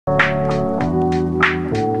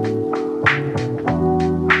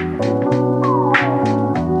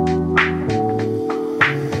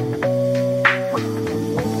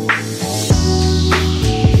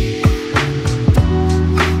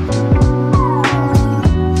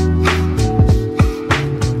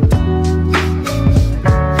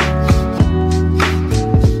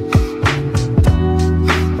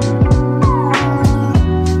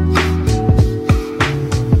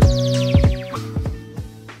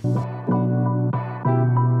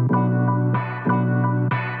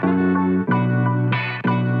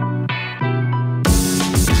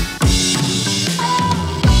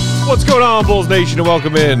What's going on, Bulls Nation, and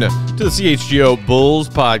welcome in to the CHGO Bulls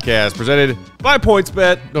podcast presented by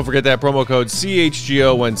PointsBet. Don't forget that promo code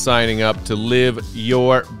CHGO when signing up to live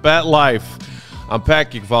your bet life. I'm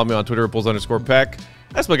Peck. You can follow me on Twitter at Bulls_Peck.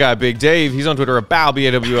 That's my guy, Big Dave. He's on Twitter at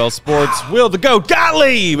BAWL Sports. Will the GOAT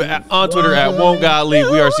Gottlieb on Twitter at Won'tGottlieb.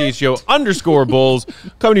 We are CHGO_Bulls.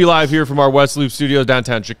 Coming to you live here from our West Loop studios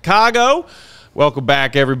downtown Chicago. Welcome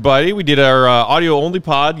back, everybody. We did our audio-only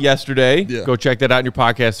pod yesterday. Yeah. Go check that out in your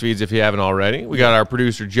podcast feeds if you haven't already. We got our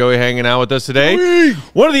producer, Joey, hanging out with us today. Joey.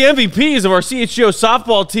 One of the MVPs of our CHGO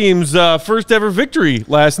softball team's first ever victory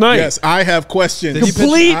last night. Yes, I have questions.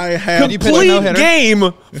 Complete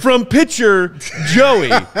game from pitcher Joey.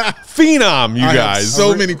 Phenom, you guys.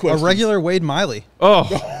 So many questions. A regular Wade Miley.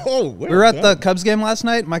 Oh, we were at the Cubs game last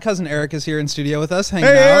night. My cousin Eric is here in studio with us, hanging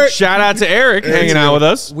out. Eric. Shout out to Eric hanging out with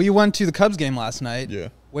us. We went to the Cubs game last night. Yeah.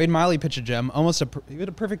 Wade Miley pitched a gem, he had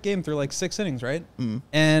a perfect game through like 6 innings, right?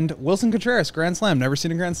 And Wilson Contreras, grand slam. Never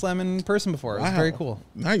seen a grand slam in person before. It was very cool.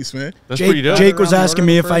 Nice, man. That's pretty dope. Jake was asking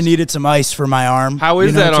me if I needed some ice for my arm. How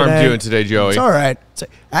is that arm doing today, Joey? It's all right. It's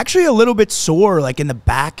actually a little bit sore, like in the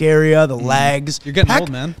back area, the legs. You're getting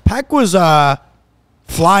old, man. Peck was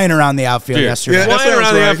flying around the outfield yesterday. Yeah, flying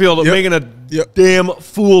around the outfield, making a damn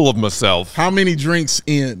fool of myself. How many drinks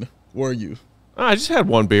in were you? I just had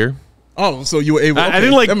one beer. Oh, so you were able. Okay, I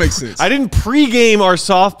didn't that makes sense. I didn't pregame our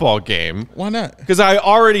softball game. Why not? Because I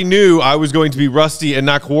already knew I was going to be rusty and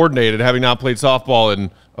not coordinated, having not played softball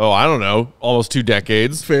in I don't know, almost 2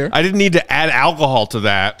 decades. Fair. I didn't need to add alcohol to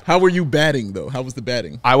that. How were you batting though? How was the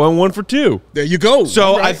batting? I went 1 for 2. There you go.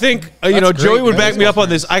 So I think Joey would back me up on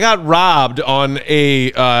this. I got robbed on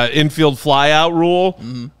a infield flyout rule.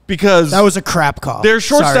 Because that was a crap call. Their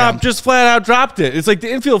shortstop just flat out dropped it. It's like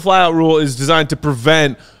the infield flyout rule is designed to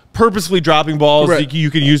prevent purposely dropping balls that you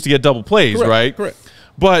can use to get double plays, right? Correct.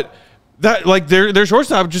 But that their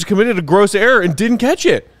shortstop just committed a gross error and didn't catch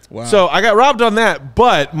it. Wow. So I got robbed on that.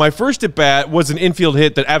 But my first at bat was an infield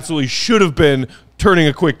hit that absolutely should have been turning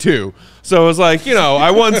a quick 2. So it was like,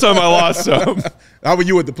 I won some, I lost some. How were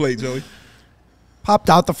you at the plate, Joey? Popped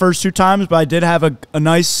out the first 2 times, but I did have a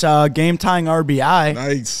nice game-tying RBI.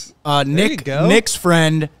 Nice. Nick's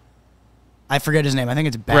friend, I forget his name. I think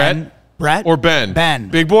it's Ben. Brett? Or Ben? Ben.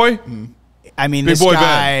 Big boy? I mean, Big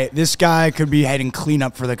this guy could be heading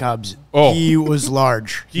cleanup for the Cubs. Oh. He was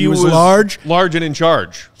large. He was large and in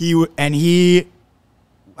charge. I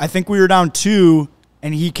think we were down 2,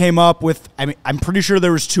 and he came up with, I'm pretty sure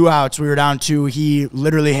there was 2 outs. We were down 2. He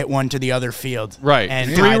literally hit one to the other field. Right.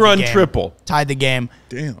 And 3-run triple. Tied the game.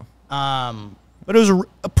 Damn. But it was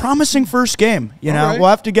a promising first game. All right. We'll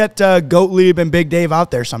have to get Gottlieb and Big Dave out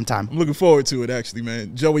there sometime. I'm looking forward to it, actually,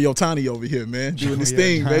 man. Joey Otani over here, man, doing his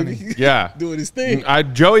thing, baby. Yeah. Doing his thing.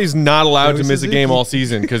 Joey's not allowed to miss a game all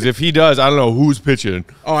season because if he does, I don't know who's pitching.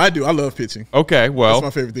 Oh, I do. I love pitching. Okay, well.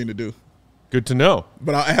 That's my favorite thing to do. Good to know.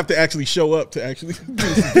 But I have to actually show up to actually do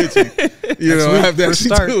some pitching. I have to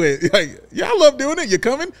actually do it. Like, I love doing it. You're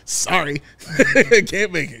coming? Sorry.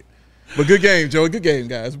 Can't make it. But good game, Joey. Good game,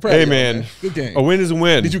 guys. Hey, man. Good game. A win is a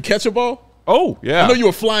win. Did you catch a ball? Oh, yeah. I know you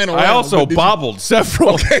were flying around. I also bobbled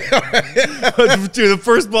several. Okay. Dude, the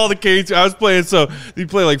first ball that came to, I was playing, so you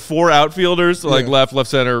play like 4 outfielders, so like left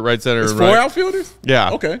center, right center, it's and 4 right. outfielders?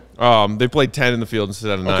 Yeah. Okay. They played 10 in the field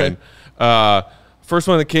instead of 9. Okay. First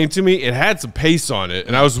one that came to me, it had some pace on it,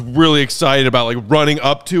 and I was really excited about like running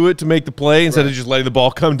up to it to make the play instead of just letting the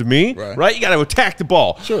ball come to me. Right? You got to attack the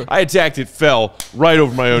ball. Sure. I attacked it, fell right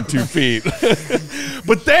over my own 2 feet.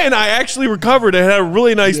 But then I actually recovered and had a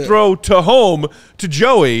really nice throw to home to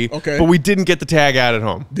Joey. Okay. But we didn't get the tag out at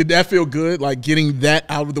home. Did that feel good? Like getting that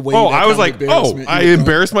out of the way? Oh, I was like, I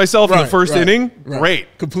embarrassed myself in the first inning.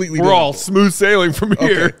 Great. Completely. We're all smooth sailing from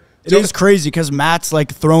here. It is crazy because Matt's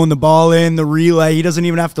like throwing the ball in the relay. He doesn't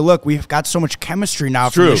even have to look. We've got so much chemistry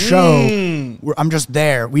now from the show. I'm just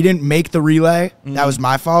there. We didn't make the relay. That was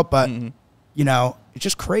my fault. But, it's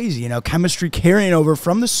just crazy. Chemistry carrying over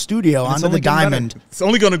from the studio onto the diamond. It's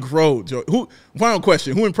only going to grow, Joe. Final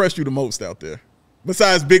question. Who impressed you the most out there?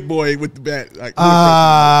 Besides Big Boy with the bat. Like,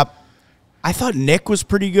 I thought Nick was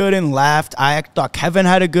pretty good and left. I thought Kevin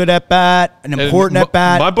had a good at-bat, an important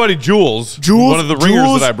at-bat. My buddy Jules, one of the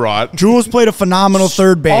ringers that I brought. Jules played a phenomenal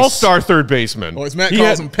third base. All-star third baseman. Or as Matt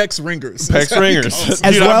calls them, Pex Ringers. Pex Ringers.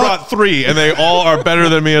 Dude, I brought 3, and they all are better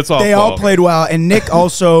than me at softball. They all played well, and Nick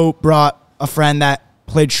also brought a friend that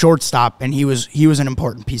played shortstop, and he was an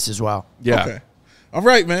important piece as well. Yeah. Okay. All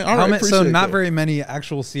right, man. All right. So not very many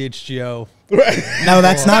actual CHGO. No,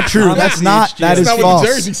 that's not true. That's not. That is not false. what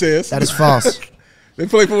the jersey says. That is false. They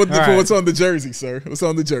play for what's on the jersey, sir. What's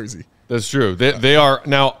on the jersey? That's true. They are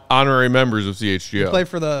now honorary members of CHGO. You play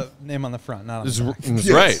for the name on the front, not on the back. That's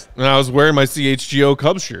right. And I was wearing my CHGO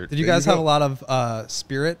Cubs shirt. Did you guys have a lot of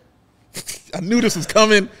spirit? I knew this was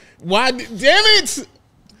coming. Why? Damn it!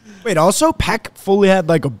 Wait, also, Peck fully had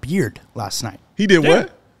like a beard last night. He did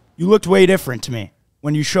what? You looked way different to me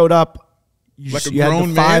when you showed up. You had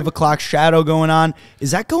the 5 o'clock shadow going on.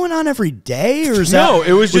 Is that going on every day, or is no?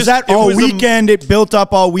 It was just that all weekend. It built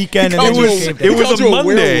up all weekend, and it was a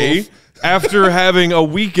Monday after having a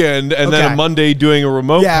weekend, and then a Monday doing a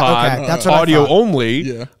remote pod, that's what audio only.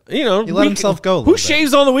 Yeah, you know, he let himself go. Who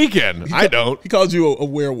shaves on the weekend? I don't. He called you a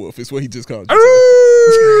werewolf. Is what he just called you.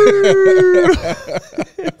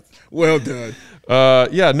 Well done.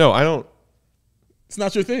 Yeah, no, I don't. It's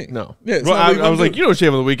not your thing. No. Yeah, well, I was like, you don't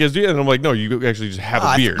shave on the weekends, do you? And I'm like, no, you actually just have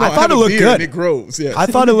a beard. I thought it looked good. It grows. Yeah. I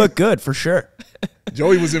thought it looked good for sure.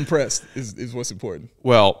 Joey was impressed. Is what's important.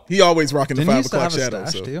 Well, he always rocking the 5 o'clock shadow.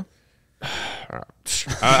 So. Do you?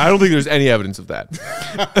 I don't think there's any evidence of that.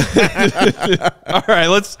 All right,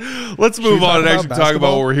 let's move on and actually talk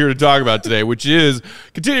about what we're here to talk about today, which is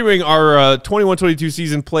continuing our 21-22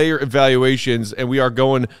 season player evaluations, and we are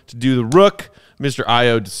going to do the Rook, Mr.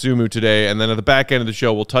 Ayo Dosunmu today, and then at the back end of the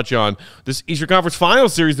show, we'll touch on this Eastern Conference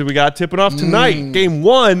Finals series that we got tipping off tonight. Game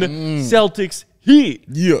 1, Celtics Heat.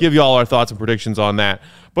 Yeah. Give you all our thoughts and predictions on that.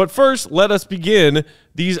 But first, let us begin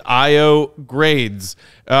these Ayo grades.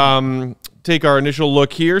 Take our initial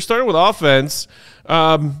look here, starting with offense.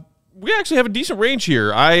 We actually have a decent range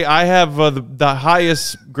here. I have the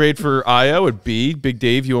highest grade for Ayo at B. Big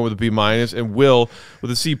Dave, he went with a B-, and Will with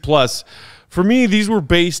a C+. For me, these were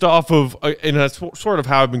based off of, and that's sort of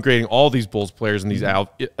how I've been grading all these Bulls players in these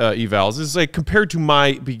evals, is like compared to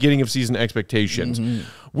my beginning of season expectations.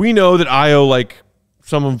 We know that Ayo, like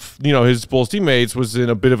some of his Bulls teammates, was in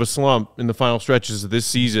a bit of a slump in the final stretches of this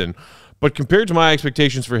season. But compared to my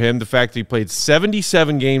expectations for him, the fact that he played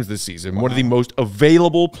 77 games this season, one of the most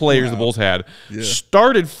available players the Bulls had,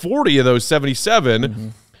 started 40 of those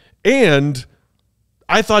 77, and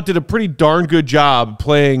I thought did a pretty darn good job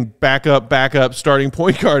playing backup, starting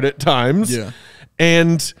point guard at times. Yeah.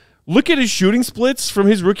 And look at his shooting splits from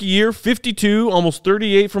his rookie year, 52, almost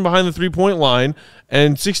 38 from behind the three-point line,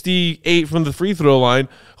 and 68 from the free throw line.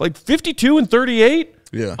 Like 52 and 38?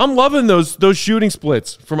 Yeah. I'm loving those shooting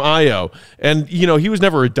splits from Ayo. And, he was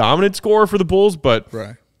never a dominant scorer for the Bulls, but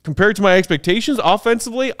compared to my expectations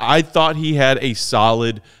offensively, I thought he had a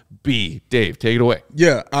solid B. Dave, take it away.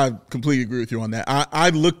 Yeah, I completely agree with you on that. I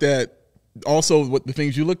looked at also what the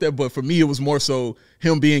things you looked at, but for me, it was more so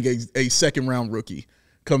him being a second-round rookie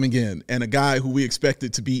coming in and a guy who we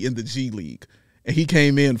expected to be in the G League. And he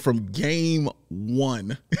came in from game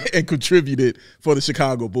 1 and contributed for the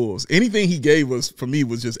Chicago Bulls. Anything he gave for me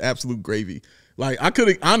was just absolute gravy. Like I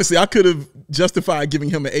could have justified giving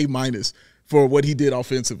him an A- for what he did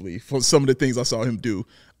offensively, for some of the things I saw him do.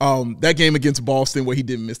 That game against Boston where he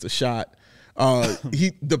didn't miss a shot.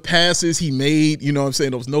 The passes he made,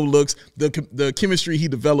 those no looks, the chemistry he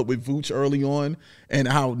developed with Vooch early on and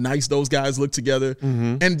how nice those guys looked together.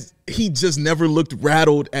 And he just never looked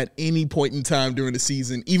rattled at any point in time during the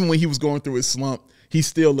season. Even when he was going through his slump, he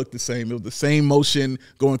still looked the same. It was the same motion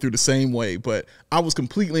going through the same way. But I was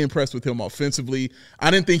completely impressed with him offensively. I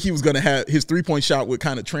didn't think he was going to have his three-point shot would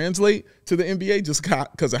kind of translate to the NBA just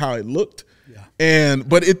because of how it looked.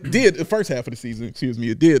 But it did the first half of the season. Excuse me,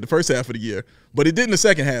 it did the first half of the year, but it didn't the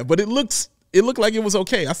second half. But it looked like it was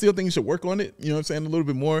okay. I still think you should work on it. You know what I'm saying? A little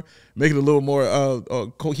bit more, make it a little more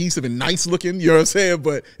cohesive and nice looking. You know what I'm saying?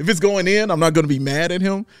 But if it's going in, I'm not going to be mad at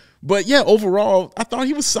him. But yeah, overall, I thought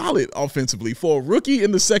he was solid offensively for a rookie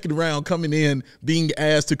in the second round coming in, being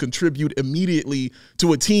asked to contribute immediately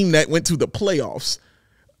to a team that went to the playoffs.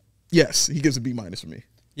 Yes, he gives a B- for me.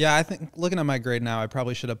 Yeah, I think looking at my grade now, I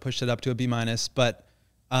probably should have pushed it up to a B-, but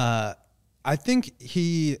I think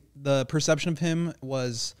the perception of him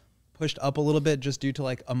was pushed up a little bit just due to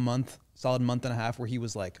like solid month and a half where he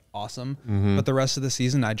was like awesome. But the rest of the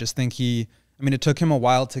season, I just think it took him a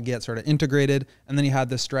while to get sort of integrated, and then he had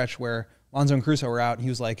this stretch where Lonzo and Caruso were out, and he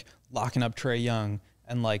was like locking up Trae Young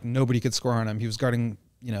and like nobody could score on him. He was guarding,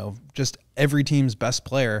 you know, just every team's best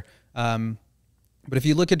player. But if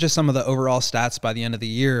you look at just some of the overall stats by the end of the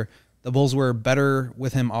year, the Bulls were better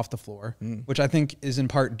with him off the floor, which I think is in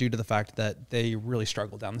part due to the fact that they really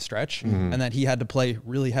struggled down the stretch and that he had to play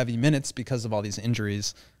really heavy minutes because of all these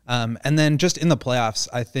injuries. And then just in the playoffs,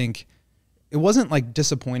 I think it wasn't like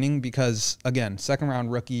disappointing because, again, second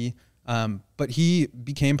round rookie, but he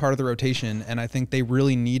became part of the rotation. And I think they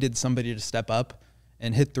really needed somebody to step up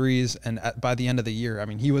and hit threes. And by the end of the year, I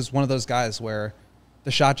mean, he was one of those guys where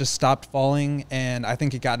the shot just stopped falling, and I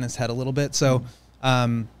think it got in his head a little bit. So,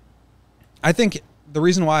 I think the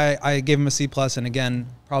reason why I gave him a C+, and again,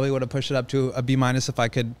 probably would have pushed it up to a B- if I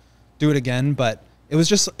could do it again, but it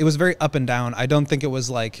was very up and down. I don't think it was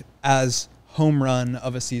like as home run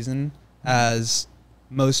of a season as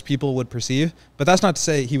most people would perceive, but that's not to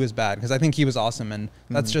say he was bad, because I think he was awesome, and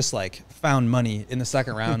that's just like found money in the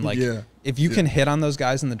second round. Like if you can hit on those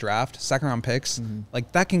guys in the draft, second round picks,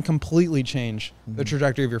 like that can completely change the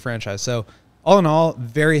trajectory of your franchise. So all in all,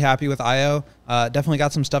 very happy with Ayo. Definitely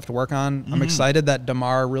got some stuff to work on. I'm excited that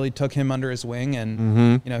DeMar really took him under his wing,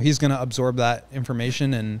 and you know, he's going to absorb that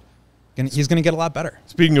information, and he's going to get a lot better.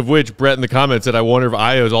 Speaking of which, Brett in the comments said, I wonder if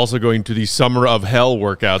Ayo is also going to the Summer of Hell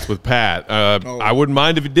workouts with Pat. I wouldn't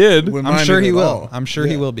mind if he did. I'm sure he will. I'm sure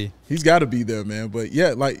he will be. He's got to be there, man. But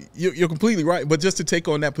yeah, like you're completely right. But just to take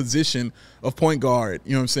on that position of point guard,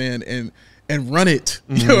 you know what I'm saying, and run it.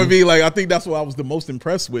 You know what I mean? Like, I think that's what I was the most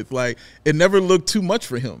impressed with. Like, it never looked too much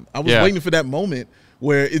for him. I was waiting for that moment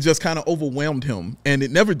where it just kind of overwhelmed him, and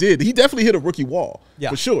it never did. He definitely hit a rookie wall,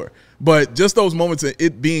 for sure. But just those moments of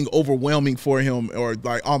it being overwhelming for him, or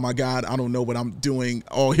like, oh my God, I don't know what I'm doing.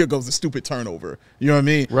 Oh, here goes the stupid turnover. You know what I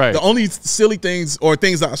mean? Right. The only silly things, or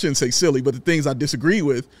things that I shouldn't say silly, but the things I disagree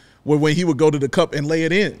with were when he would go to the cup and lay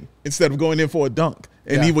it in instead of going in for a dunk.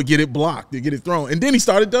 And he would get it blocked and get it thrown. And then he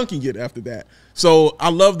started dunking it after that. So I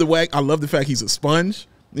love the fact he's a sponge.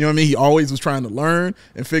 You know what I mean? He always was trying to learn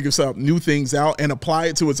and figure some new things out and apply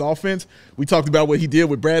it to his offense. We talked about what he did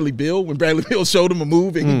with Bradley Beal when Bradley Beal showed him a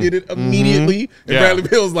move and he did it immediately. And Bradley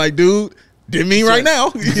Beal's like, dude, didn't mean right now.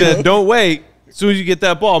 He said, don't wait. As soon as you get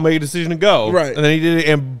that ball, make a decision to go. Right. And then he did it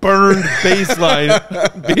and burned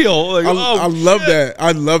baseline Beal. Like, I love that.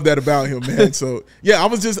 I love that about him, man. So yeah, I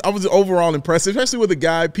was overall impressed, especially with a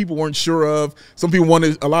guy people weren't sure of.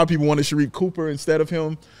 A lot of people wanted Sharif Cooper instead of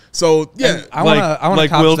him. So yeah, and I want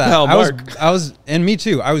to Will that. I was, and me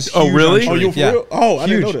too. I was. Oh really? Oh, you for real? Oh, I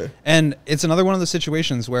didn't know that. And it's another one of the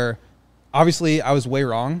situations where, obviously, I was way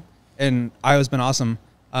wrong, and Ayo's been awesome.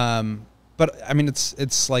 But I mean,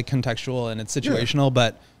 it's like contextual and it's situational.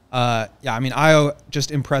 But yeah, I mean, Ayo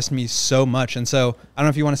just impressed me so much. And so I don't know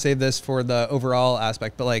if you want to save this for the overall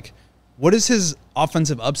aspect, but like, what is his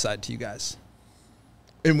offensive upside to you guys?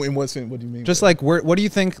 In what sense? What do you mean? Just like, what do you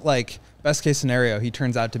think, like, best case scenario he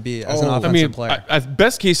turns out to be as an offensive player?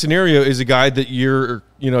 Best case scenario is a guy that your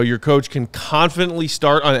coach can confidently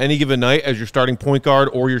start on any given night as your starting point guard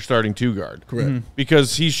or your starting two guard. Correct.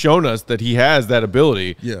 Because he's shown us that he has that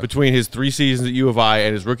ability between his 3 seasons at U of I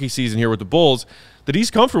and his rookie season here with the Bulls, that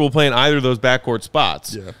he's comfortable playing either of those backcourt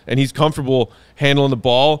spots. Yeah. And he's comfortable handling the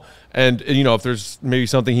ball. And you know, if there's maybe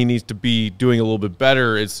something he needs to be doing a little bit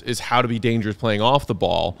better, is how to be dangerous playing off the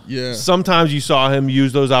ball. Yeah. Sometimes you saw him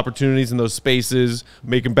use those opportunities in those spaces,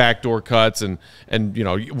 making backdoor cuts, and you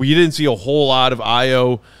know, we didn't see a whole lot of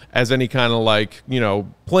Ayo as any kind of, like, you know,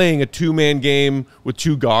 playing a 2-man game with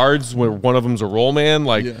 2 guards where one of them's a roll man.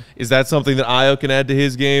 Like, is that something that Ayo can add to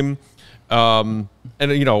his game? And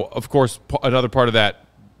you know, of course, another part of that,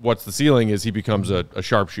 what's the ceiling, is he becomes a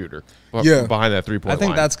sharpshooter behind that 3-point line. I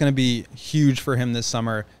think that's going to be huge for him this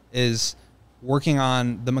summer, is working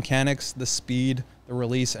on the mechanics, the speed, the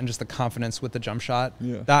release, and just the confidence with the jump shot.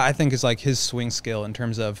 That, I think, is like his swing skill in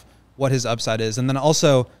terms of what his upside is. And then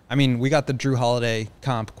also, I mean, we got the Drew Holiday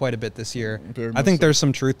comp quite a bit this year. I think there's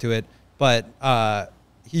some truth to it, but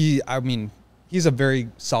he's a very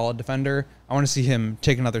solid defender. I want to see him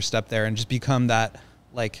take another step there and just become that,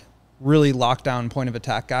 like, really lockdown point of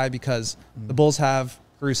attack guy, because the Bulls have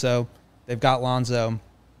Caruso, they've got Lonzo,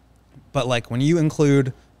 but like, when you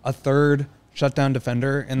include a third shutdown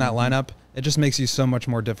defender in that lineup, it just makes you so much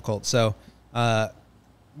more difficult. So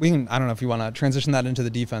we can, I don't know if you want to transition that into the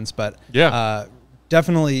defense, but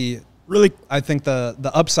definitely, really, I think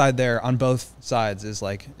the upside there on both sides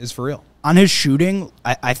is for real. On his shooting,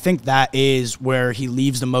 I think that is where he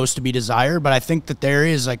leaves the most to be desired. But I think that there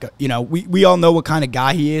is, like, we all know what kind of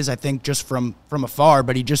guy he is, I think, just from afar.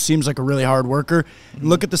 But he just seems like a really hard worker. And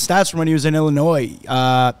look at the stats from when he was in Illinois.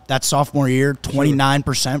 That sophomore year,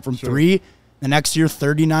 29% from 3. The next year,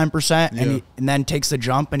 39%. And then takes the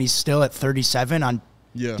jump, and he's still at 37 on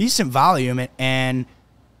decent volume. And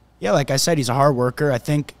yeah, like I said, he's a hard worker. I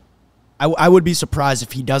think I would be surprised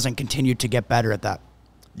if he doesn't continue to get better at that.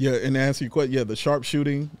 Yeah, and to answer your question, the sharp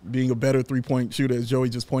shooting, being a better three-point shooter, as Joey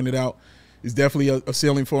just pointed out, is definitely a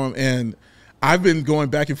ceiling for him. And I've been going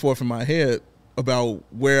back and forth in my head about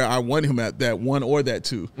where I want him at, that 1 or that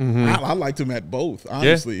 2. I liked him at both,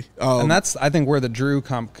 honestly. And that's, I think, where the Drew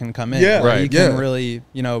comp can come in. Yeah, where he can really,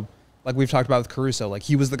 like we've talked about with Caruso, like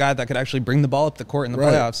he was the guy that could actually bring the ball up the court in the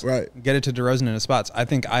playoffs, get it to DeRozan in his spots. I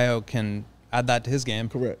think Ayo can add that to his game.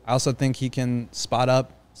 Correct. I also think he can spot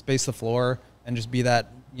up, space the floor, and just be that,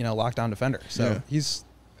 lockdown defender. So he's...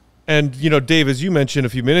 And, Dave, as you mentioned a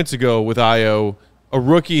few minutes ago with Ayo, a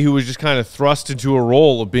rookie who was just kind of thrust into a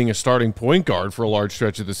role of being a starting point guard for a large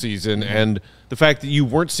stretch of the season, and the fact that you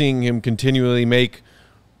weren't seeing him continually make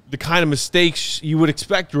the kind of mistakes you would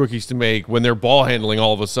expect rookies to make when their ball handling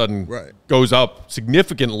all of a sudden goes up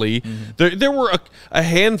significantly. There were a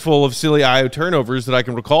handful of silly Ayo turnovers that I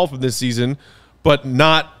can recall from this season, but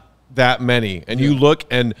not that many. And you look,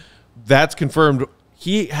 and that's confirmed.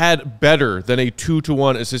 He had better than a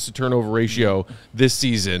 2-to-1 assist-to-turnover ratio this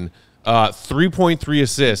season. 3.3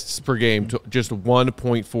 assists per game to just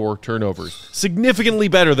 1.4 turnovers. Significantly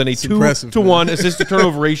better than a 2-to-1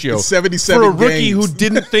 assist-to-turnover ratio 77 for a rookie games. who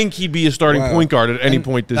didn't think he'd be a starting point guard at any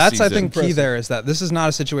point this season. That's, I think, key there is that this is not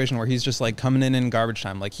a situation where he's just like coming in garbage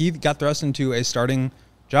time. Like he got thrust into a starting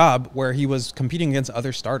job where he was competing against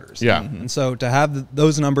other starters. Yeah. And so to have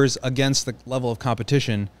those numbers against the level of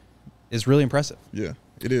competition is really impressive. Yeah,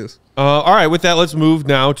 it is. All right, with that, let's move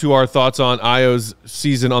now to our thoughts on Ayo's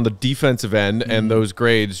season on the defensive end and those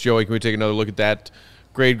grades. Joey, can we take another look at that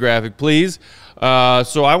grade graphic, please?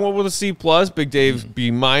 So I went with a C+, Big Dave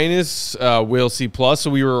B-, Will C+. So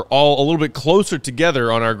we were all a little bit closer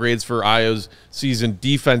together on our grades for Ayo's season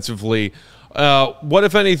defensively. What,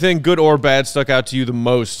 if anything, good or bad, stuck out to you the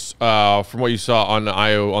most from what you saw on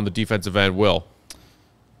Ayo on the defensive end, Will?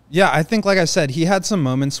 Yeah, I think, like I said, he had some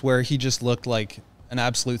moments where he just looked like an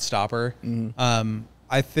absolute stopper.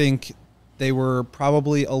 I think they were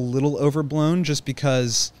probably a little overblown just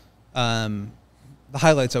because the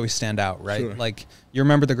highlights always stand out, right? Sure. Like, you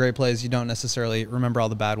remember the great plays, you don't necessarily remember all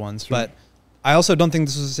the bad ones. Sure. But I also don't think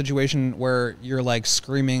this was a situation where you're, like,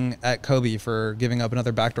 screaming at Kobe for giving up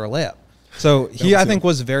another backdoor layup. So he, I think,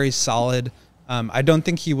 was very solid. I don't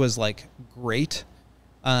think he was, like, great.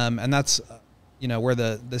 And that's... where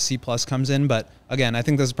the C+ comes in. But again, I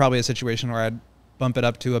think this is probably a situation where I'd bump it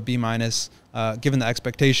up to a B-, given the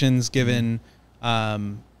expectations, given,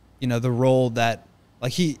 the role that,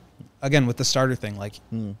 like he, again, with the starter thing, like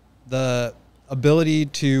the ability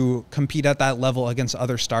to compete at that level against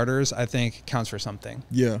other starters, I think counts for something.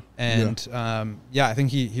 Yeah. And I think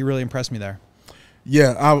he really impressed me there.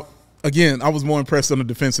 Yeah. I was more impressed on the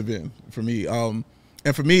defensive end for me.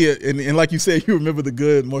 And for me, and like you said, you remember the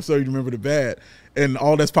good more so you remember the bad. And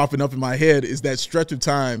all that's popping up in my head is that stretch of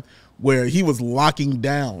time where he was locking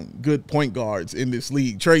down good point guards in this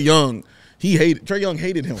league. Trae Young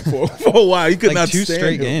hated him for a while. He could not stand him. 2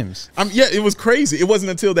 straight games. It was crazy. It wasn't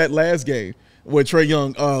until that last game where Trae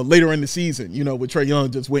Young, later in the season, where Trae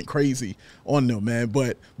Young just went crazy on them, man.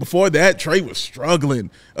 But before that, Trae was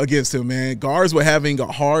struggling against him, man. Guards were having a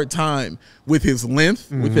hard time with his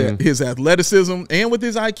length, with his athleticism, and with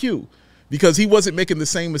his IQ because he wasn't making the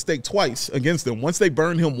same mistake twice against them. Once they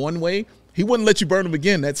burned him one way, he wouldn't let you burn him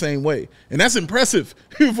again that same way. And that's impressive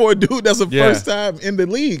for a dude that's the first time in the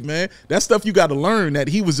league, man. That's stuff you got to learn that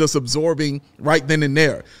he was just absorbing right then and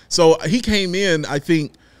there. So he came in, I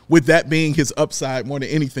think, with that being his upside more than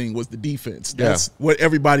anything was the defense. That's what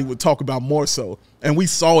everybody would talk about more so. And we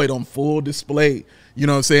saw it on full display,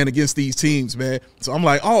 against these teams, man. So I'm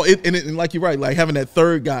like, and like you're right, like having that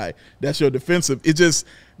third guy, that's your defensive. It just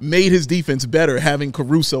made his defense better having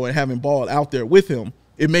Caruso and having Ball out there with him.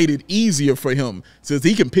 It made it easier for him since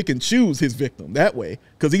he can pick and choose his victim that way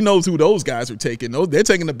because he knows who those guys are taking. They're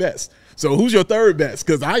taking the best. So who's your third best?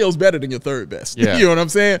 Because Ayo's better than your third best. Yeah. You know what I'm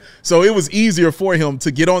saying? So it was easier for him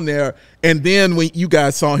to get on there. And then when you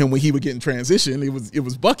guys saw him when he would get in transition, it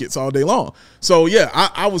was buckets all day long. So,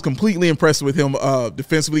 I was completely impressed with him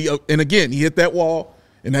defensively. And, again, he hit that wall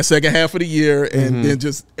in that second half of the year, and then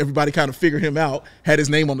just everybody kind of figured him out, had his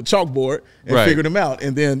name on the chalkboard, and figured him out.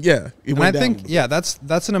 And then, it went down. And I think,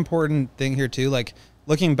 that's an important thing here, too. Like,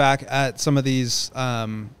 looking back at some of these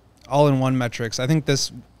all-in-one metrics, I think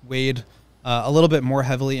this weighed a little bit more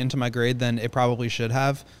heavily into my grade than it probably should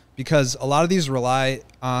have because a lot of these rely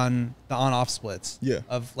on the on-off splits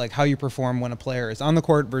of, like, how you perform when a player is on the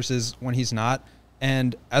court versus when he's not.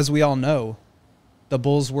 And as we all know, the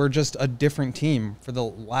Bulls were just a different team for the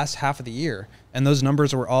last half of the year, and those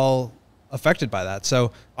numbers were all affected by that.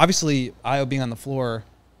 So obviously, Ayo being on the floor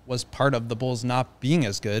was part of the Bulls not being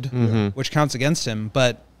as good, which counts against him.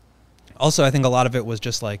 But also, I think a lot of it was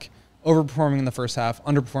just like overperforming in the first half,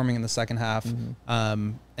 underperforming in the second half,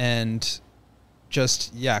 and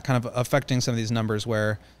just, kind of affecting some of these numbers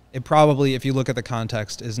where it probably, if you look at the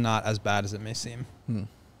context, is not as bad as it may seem.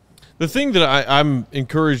 The thing that I'm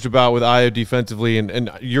encouraged about with Ayo defensively, and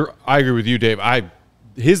I agree with you, Dave,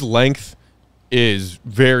 his length is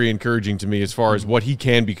very encouraging to me as far as what he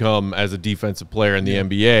can become as a defensive player in the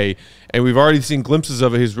NBA. And we've already seen glimpses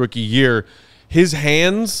of it his rookie year. His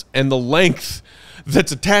hands and the length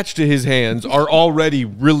that's attached to his hands are already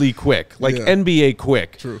really quick, like NBA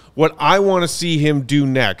quick. True. What I want to see him do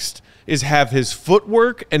next is have his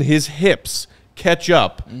footwork and his hips catch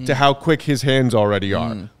up to how quick his hands already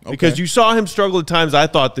are. Because you saw him struggle at times, I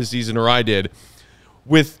thought this season, or I did,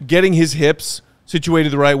 with getting his hips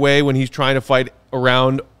situated the right way when he's trying to fight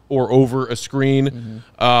around or over a screen,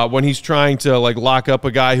 when he's trying to like lock up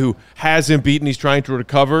a guy who has him beaten, he's trying to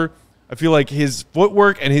recover. I feel like his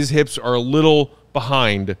footwork and his hips are a little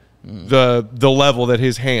behind the level that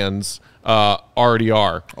his hands already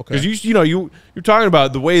are. Because you're talking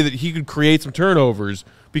about the way that he could create some turnovers,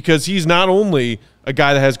 because he's not only a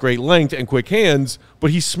guy that has great length and quick hands,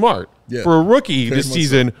 but he's smart. For a rookie this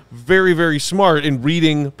season, very, very smart in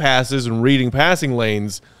reading passes and reading passing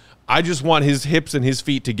lanes. I just want his hips and his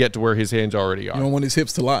feet to get to where his hands already are. You don't want his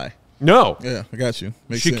hips to lie. No. Yeah, I got you.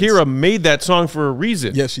 Makes Shakira sense. made that song for a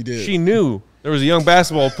reason. Yes, she did. She knew there was a young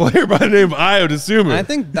basketball player by the name of Ayo Dosunmu I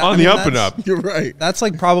think that, on the up and up. You're right. That's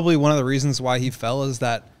like probably one of the reasons why he fell, is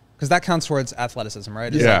that because that counts towards athleticism,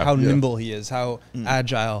 right? It's like how nimble he is, how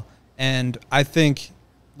agile. And I think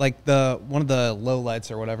like one of the lowlights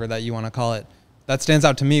or whatever that you want to call it that stands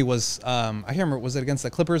out to me was I can't remember, was it against the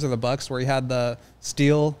Clippers or the Bucks, where he had the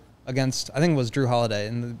steal against, I think it was Drew Holiday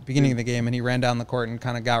in the beginning of the game, and he ran down the court and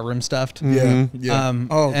kind of got rim stuffed. It's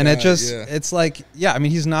like, I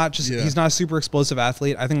mean, he's not a super explosive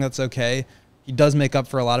athlete. I think that's okay. He does make up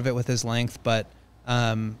for a lot of it with his length, but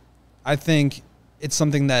I think it's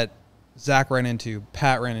something that Zach ran into,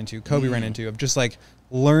 Pat ran into, Kobe ran into, of just like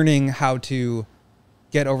learning how to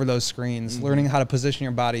get over those screens, learning how to position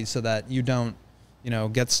your body so that you don't,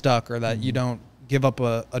 get stuck, or that you don't give up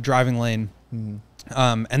a driving lane.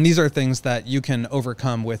 And these are things that you can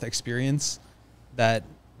overcome with experience that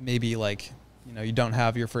maybe like, you don't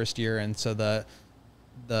have your first year. And so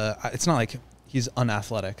it's not like he's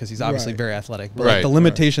unathletic, because he's obviously very athletic, but like the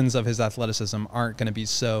limitations of his athleticism aren't going to be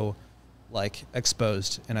so like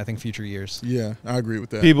exposed in, I think, future years. Yeah, I agree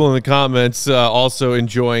with that. People in the comments also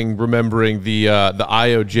remembering the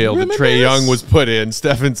Ayo jail that Trae Young was put in.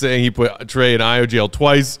 Stefan saying he put Trae in Ayo jail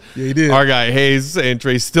twice. Yeah, he did. Our guy Hayes saying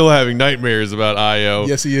Trae's still having nightmares about Ayo.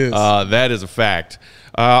 Yes, he is. That is a fact.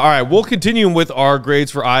 All right, we'll continue with our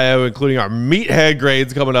grades for Ayo, including our meathead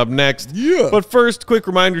grades coming up next. Yeah. But first, quick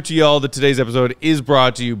reminder to y'all that today's episode is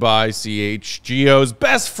brought to you by CHGO's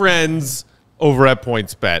best friends over at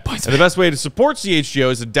PointsBet. And the best way to support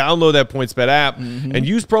CHGO is to download that PointsBet app and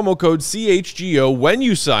use promo code CHGO when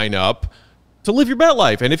you sign up to live your bet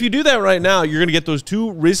life. And if you do that right now, you're going to get those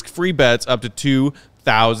 2 risk-free bets up to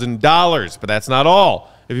 $2,000. But that's not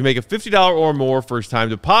all. If you make a $50 or more first-time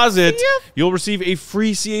deposit, you'll receive a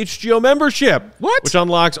free CHGO membership, which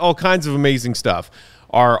unlocks all kinds of amazing stuff.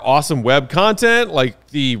 Our awesome web content, like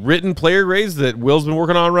the written player grades that Will's been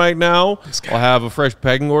working on right now. I'll have a fresh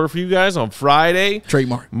pegging order for you guys on Friday.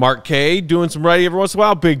 Trademark. Mark K doing some writing every once in a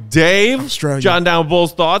while. Big Dave, Australia. jotting down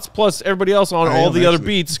Bulls thoughts, plus everybody else on all the other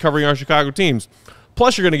beats covering our Chicago teams.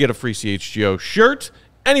 Plus, you're going to get a free CHGO shirt,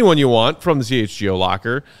 anyone you want, from the CHGO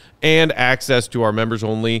locker, and access to our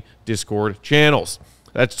members-only Discord channels.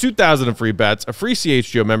 That's 2,000 in free bets, a free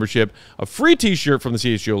CHGO membership, a free T-shirt from the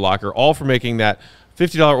CHGO locker, all for making that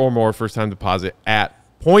 $50 or more first-time deposit at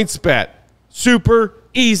PointsBet. Super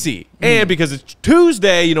easy. And because it's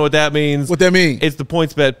Tuesday, you know what that means? What that mean? It's the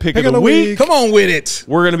PointsBet pick of the week. Come on with it.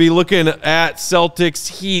 We're going to be looking at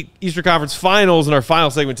Celtics Heat Eastern Conference Finals in our final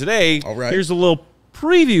segment today. All right. Here's a little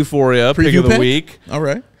preview for you, pick of the week. All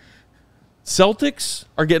right. Celtics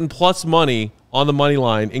are getting plus money on the money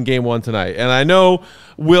line in game 1 tonight. And I know,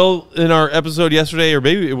 Will, in our episode yesterday, or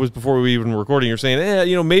maybe it was before we even were recording, you're saying,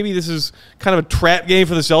 maybe this is kind of a trap game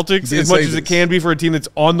for the Celtics, as much as it can be for a team that's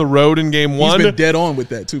on the road in game 1. He's been dead on with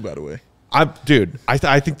that, too, by the way. I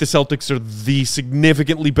think the Celtics are the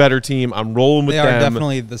significantly better team. I'm rolling with them. They are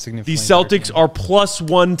definitely the significantly The Celtics are plus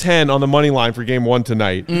 110 on the money line for game 1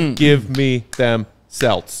 tonight. Give me them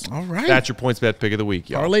Celts. All right. That's your points bet pick of the week,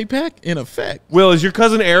 y'all. Parlay pack in effect. Will, is your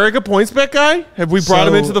cousin Eric a points bet guy? Have we brought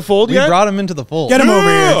him into the fold yet? We brought him into the fold. Get him over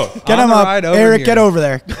here. Get him up. Eric, get over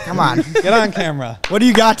there. Come on. Get on camera. What do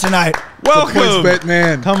you got tonight? Welcome. Points bet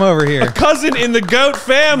man. Come over here. A cousin in the GOAT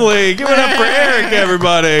family. Give it up for Eric,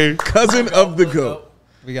 everybody. Cousin of the GOAT.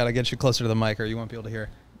 We got to get you closer to the mic or you won't be able to hear.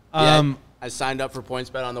 Yeah, I signed up for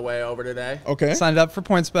PointsBet on the way over today. Okay. Signed up for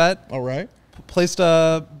PointsBet. All right. Placed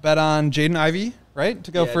a bet on Jaden Ivey, right?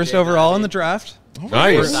 To go first Jaden overall Ivey. in the draft.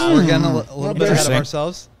 Nice. We're getting a little bit ahead of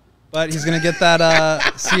ourselves. But he's going to get that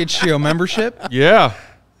CHGO membership. Yeah.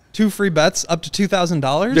 2 free bets up to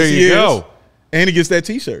 $2,000. There you go. And he gets that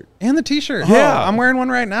T-shirt. And the T-shirt. Yeah. I'm wearing one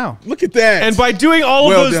right now. Look at that. And by doing all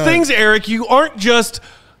Well of those done. things, Eric, you aren't just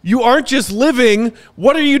living.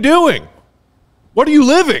 What are you doing? What are you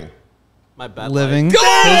living? My bet Living life. his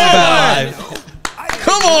Come bet on! life.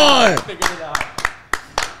 Come on! Figured it out.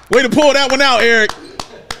 Way to pull that one out, Eric.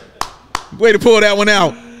 Way to pull that one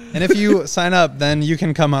out. And if you sign up, then you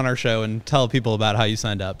can come on our show and tell people about how you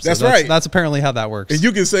signed up. So That's right. That's apparently how that works. And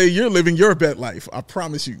you can say you're living your bet life. I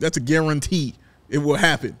promise you. That's a guarantee. It will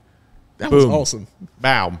happen. That was Boom. awesome.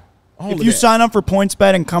 Bow. All If of you that. sign up for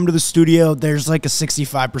PointsBet and come to the studio, there's like a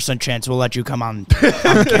 65% chance we'll let you come on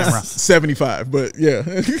camera. 75, but yeah.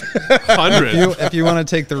 100. if you want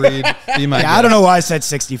to take the read, be my Yeah, I don't know why I said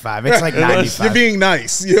 65. It's like You're 95. being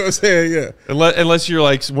nice. You know what I'm saying? Yeah. Unless you're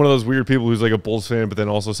like one of those weird people who's like a Bulls fan, but then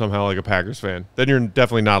also somehow like a Packers fan, then you're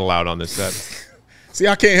definitely not allowed on this set. See,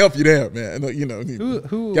 I can't help you there, man. You know,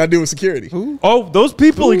 Who- got to deal with security. Oh, those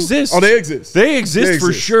people exist. Oh, they exist. They exist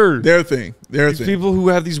for sure. Their thing. Their These thing. people who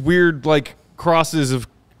have these weird like crosses of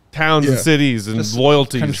towns and Yeah. cities and Just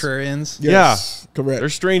loyalties. contrarians. Yes, They're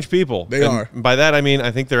correct. strange people. They And are. By that I mean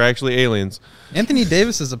I think they're actually aliens. Anthony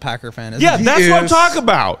Davis is a Packer fan, isn't Yeah, he? that's what I'm is. talking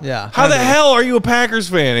about. Yeah. How the hell are you a Packers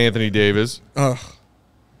fan, Anthony Davis? Ugh.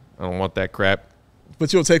 I don't want that crap.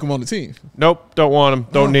 But you'll take them on the team. Nope, don't want him.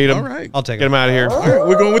 Don't need him. All right. I'll take Get him out of here. All right,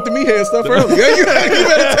 we're going with the meathead stuff early. Yeah, you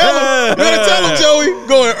better tell him. You better tell him, Joey.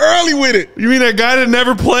 Going early with it. You mean that guy that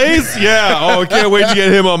never plays? Yeah. Oh, I can't wait to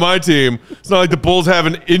get him on my team. It's not like the Bulls have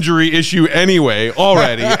an injury issue anyway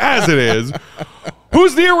already, as it is.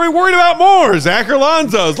 Who's the year we're worried about more? Zach or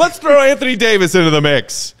Lonzo's? Let's throw Anthony Davis into the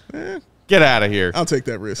mix. Get out of here. I'll take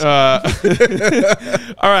that risk.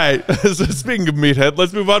 All right. So speaking of meathead,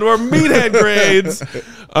 let's move on to our meathead grades.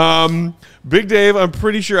 Big Dave, I'm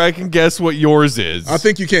pretty sure I can guess what yours is. I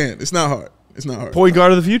think you can. It's not hard. It's not hard. Point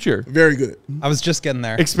guard of the future. Very good. I was just getting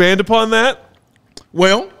there. Expand upon that.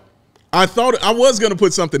 Well, I thought I was going to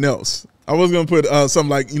put something else. I was going to put something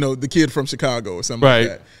like, the kid from Chicago or something Right.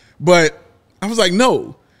 like that. But I was like,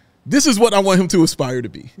 no, this is what I want him to aspire to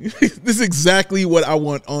be. This is exactly what I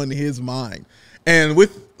want on his mind. And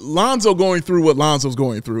with Lonzo going through what Lonzo's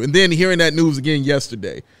going through, and then hearing that news again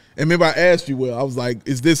yesterday, and remember I asked you, Will, I was like,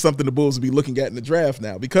 is this something the Bulls will be looking at in the draft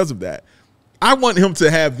now because of that? I want him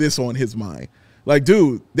to have this on his mind. Like,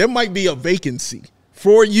 dude, there might be a vacancy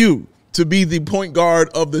for you to be the point guard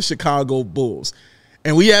of the Chicago Bulls.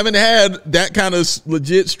 And we haven't had that kind of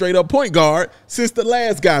legit straight up point guard since the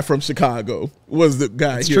last guy from Chicago was the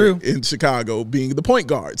guy here in Chicago being the point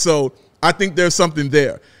guard. So I think there's something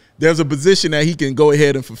there. There's a position that he can go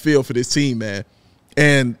ahead and fulfill for this team, man.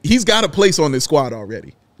 And he's got a place on this squad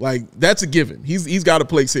already. Like, that's a given. He's got a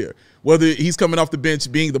place here. Whether he's coming off the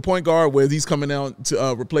bench being the point guard, whether he's coming out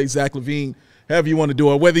to replace Zach LaVine, however you want to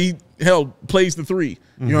do it, whether he, plays the three,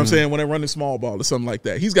 you know what I'm saying, when they run the small ball or something like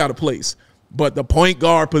that. He's got a place. But the point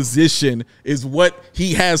guard position is what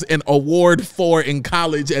he has an award for in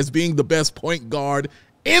college as being the best point guard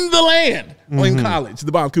in the land in college,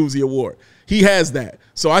 the Bob Cousy Award. He has that.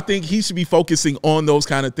 So I think he should be focusing on those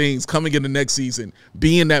kind of things coming in the next season,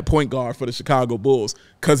 being that point guard for the Chicago Bulls,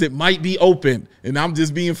 because it might be open. And I'm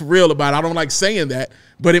just being for real about it. I don't like saying that,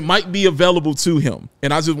 but it might be available to him.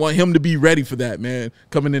 And I just want him to be ready for that, man,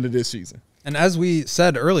 coming into this season. And as we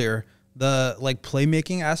said earlier, the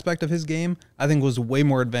playmaking aspect of his game, I think, was way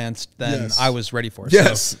more advanced than I was ready for.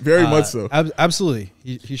 Yes, very much so. Absolutely,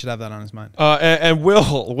 he should have that on his mind. And Will,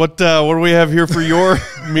 what do we have here for your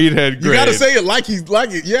meathead grade? You got to say it like he's like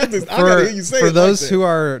it. Yeah, I got to hear you say it. For like those that. who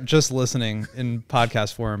are just listening in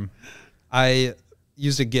podcast form, I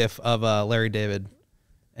used a GIF of Larry David,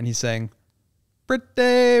 and he's saying, "Pretty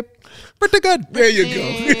good." There you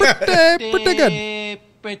go. Pretty good.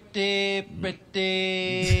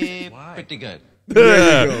 Pretty good.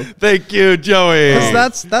 There you go. Thank you, Joey.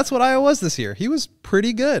 'Cause that's what Ayo was this year. He was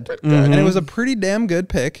pretty good, and it was a pretty damn good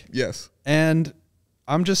pick. Yes. And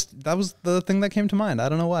that was the thing that came to mind. I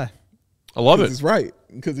don't know why. I love it. It's right.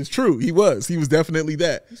 Because it's true. He was definitely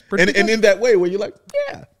that. pretty And in that way where you're like,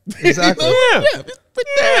 yeah, Exactly. Yeah.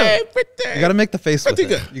 You got to make the face with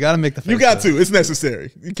it. You got to make the face. You got with it. to. It's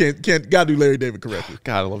necessary. You can't. Got to do Larry David correctly.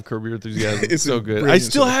 God, I love Curb Your Enthusiasm. It's It's so a good. I brilliant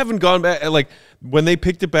still show. haven't gone back. Like when they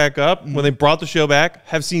picked it back up, when they brought the show back,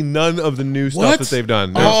 have seen none of the new stuff that they've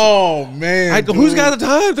done. Oh man, Who's got the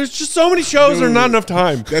time? There's just so many shows. There's not enough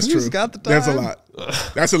time. That's true. Who's got the That's a time?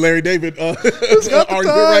 lot. That's a Larry David got the argument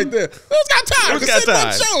time? right there. Who's got time? Who's to got sit on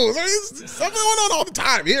time? shows? I mean, it's something going on all the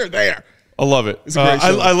time here and there. I love it. It's a great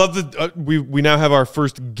show. I love that we now have our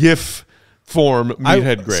first GIF form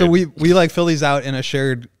meathead grade. So we like fill these out in a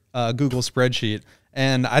shared Google spreadsheet,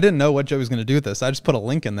 and I didn't know what Joey was going to do with this. I just put a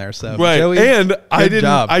link in there. So right, Joey, and I good didn't.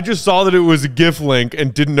 job. I just saw that it was a GIF link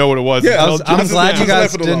and didn't know what it was. Yeah, until I'm just glad now. you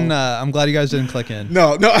guys Left it alone. didn't. I'm glad you guys didn't click in.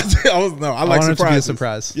 No, I like want it to be a surprises.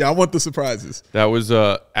 surprise. Yeah, I want the surprises. That was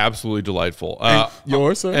absolutely delightful.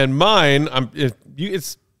 Yours, sir? And mine.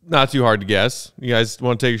 It's not too hard to guess. You guys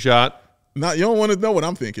want to take a shot? Not you don't want to know what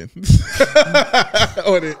I'm thinking. You don't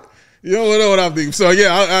want to know what I'm thinking. So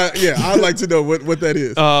I'd like to know what that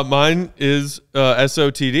is. Mine is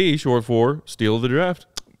SOTD, short for Steal of the Draft.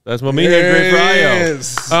 That's my meathead grade for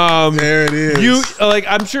Ayo. There it is.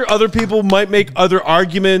 I'm sure other people might make other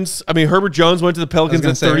arguments. I mean, Herbert Jones went to the Pelicans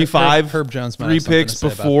at 35. Herb Jones might 3 have something picks to say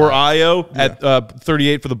about before that. Ayo at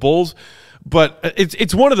 38 for the Bulls. But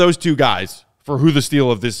it's one of those two guys for who the steal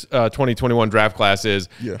of this 2021 draft class is.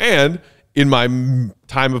 Yeah. And in my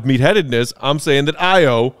time of meatheadedness, I'm saying that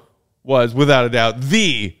Ayo was, without a doubt,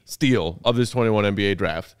 the steal of this 21 NBA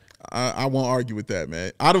draft. I won't argue with that,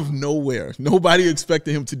 man. Out of nowhere, nobody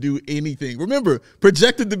expected him to do anything. Remember,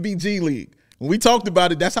 projected to be G League. When we talked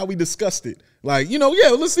about it, that's how we discussed it. Like,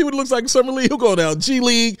 let's see what it looks like in Summer League. He'll go down G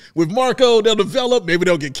League with Marco. They'll develop. Maybe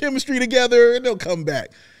they'll get chemistry together, and they'll come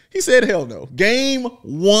back. He said, hell no. Game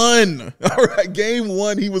 1. All right, game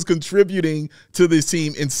 1, he was contributing to this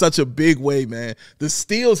team in such a big way, man. The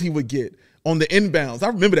steals he would get on the inbounds. I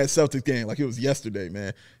remember that Celtics game like it was yesterday,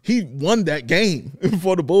 man. He won that game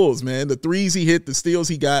for the Bulls, man. The threes he hit, the steals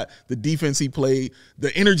he got, the defense he played,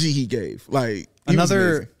 the energy he gave. Like, he was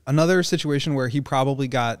amazing. Another situation where he probably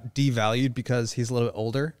got devalued because he's a little bit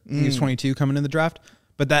older. He was 22 coming in the draft,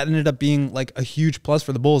 but that ended up being like a huge plus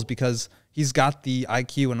for the Bulls because he's got the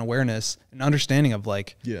IQ and awareness and understanding of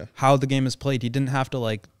how the game is played. He didn't have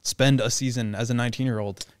to spend a season as a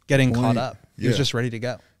 19-year-old getting caught up. He was just ready to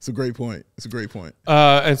go. It's a great point.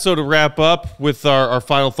 And so to wrap up with our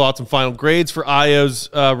final thoughts and final grades for Ayo's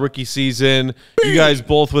rookie season, you guys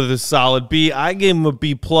both with a solid B. I gave him a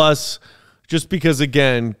B+, just because,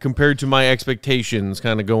 again, compared to my expectations,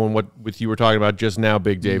 kind of going with you were talking about just now,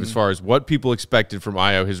 Big Dave, as far as what people expected from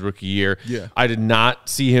Ayo his rookie year, I did not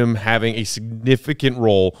see him having a significant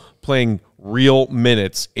role playing real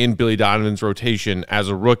minutes in Billy Donovan's rotation as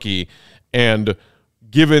a rookie. And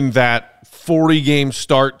given that 40-game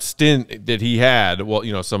start stint that he had,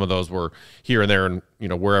 well, some of those were here and there and,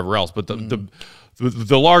 wherever else, but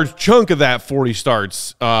the large chunk of that 40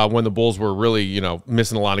 starts when the Bulls were really,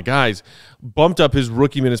 missing a lot of guys, bumped up his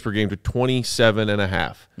rookie minutes per game to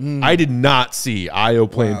 27.5. I did not see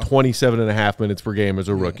Ayo playing 27.5 minutes per game as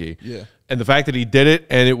a rookie. Yeah. And the fact that he did it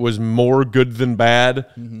and it was more good than bad,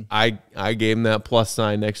 I gave him that plus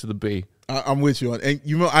sign next to the B. I'm with you. And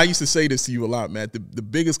I used to say this to you a lot, Matt. The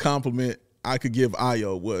biggest compliment I could give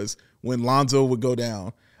Ayo was when Lonzo would go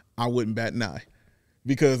down, I wouldn't bat an eye.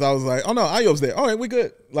 Because I was like, oh no, Ayo's there. All right, we're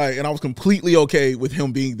good. And I was completely okay with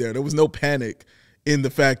him being there. There was no panic in the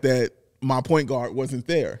fact that my point guard wasn't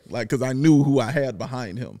there. Because I knew who I had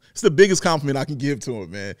behind him. It's the biggest compliment I can give to him,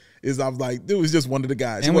 man. Is I was like, dude, was just one of the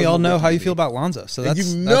guys. And we all know how you feel about Lonzo. So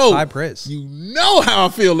that's high praise. You know how I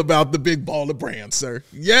feel about the big baller brand, sir.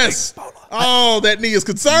 Yes. Oh, that knee is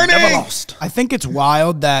concerning. Never lost. I think it's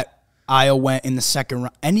wild that Ayo went in the second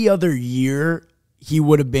round. Any other year, he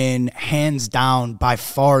would have been hands down by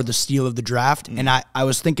far the steal of the draft. And I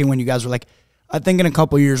was thinking when you guys were like, I think in a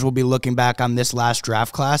couple of years we'll be looking back on this last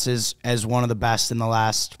draft class as one of the best in the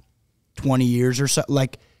last 20 years or so.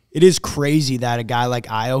 It is crazy that a guy like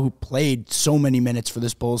Ayo, who played so many minutes for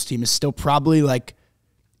this Bulls team, is still probably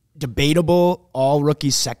debatable all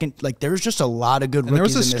rookies second. There's just a lot of good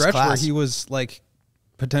rookies in this class. There was a stretch where he was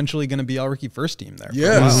potentially going to be all rookie first team there.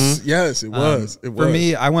 Yes, yes, it was. For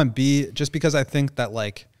me, I went B just because I think that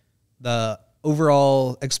the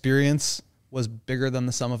overall experience was bigger than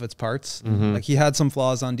the sum of its parts. He had some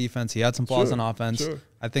flaws on defense. He had some flaws on offense. Sure.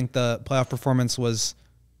 I think the playoff performance was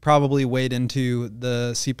probably weighed into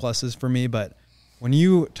the C pluses for me. But when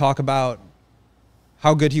you talk about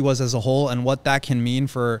how good he was as a whole and what that can mean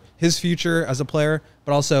for his future as a player,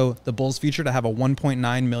 but also the Bulls' future to have a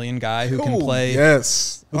 1.9 million guy who can play,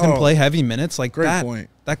 yes, who can play heavy minutes great point.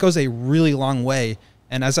 that goes a really long way.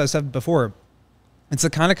 And as I said before, it's the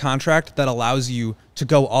kind of contract that allows you to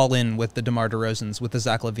go all in with the DeMar DeRozans, with the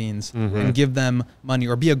Zach LaVines, and give them money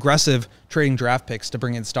or be aggressive trading draft picks to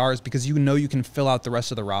bring in stars because you know you can fill out the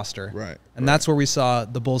rest of the roster. Right. And that's where we saw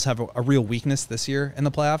the Bulls have a real weakness this year in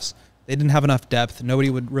the playoffs. They didn't have enough depth. Nobody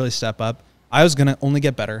would really step up. I was going to only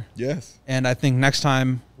get better. Yes. And I think next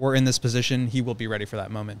time we're in this position, he will be ready for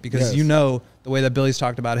that moment because Yes. you know the way that Billy's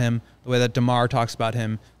talked about him, the way that DeMar talks about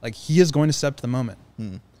him, like he is going to step to the moment.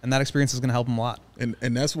 And that experience is going to help him a lot.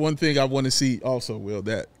 And that's one thing I want to see also, Will,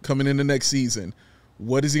 that coming in the next season,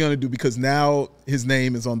 what is he going to do? Because now his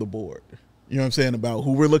name is on the board. You know what I'm saying? About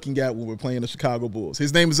who we're looking at when we're playing the Chicago Bulls.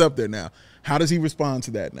 His name is up there now. How does he respond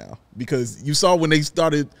to that now? Because you saw when they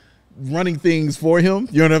started running things for him,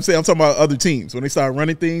 you know what I'm saying? I'm talking about other teams. When they started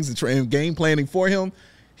running things and game planning for him,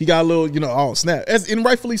 he got a little, oh, snap. And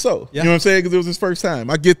rightfully so. Yeah. You know what I'm saying? Because it was his first time.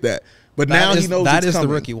 I get that. But now he knows that it's is coming.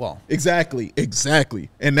 the rookie wall. Exactly.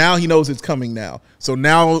 And now he knows it's coming now. So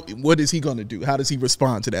now what is he going to do? How does he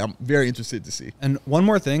respond to that? I'm very interested to see. And one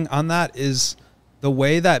more thing on that is the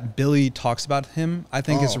way that Billy talks about him, I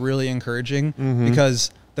think is really encouraging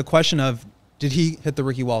because the question of did he hit the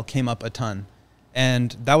rookie wall came up a ton.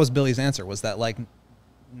 And that was Billy's answer, was that like,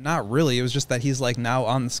 not really. It was just that he's like now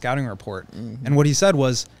on the scouting report. And what he said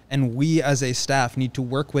was, and we as a staff need to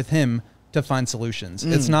work with him to find solutions.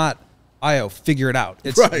 It's not, Ayo, figure it out.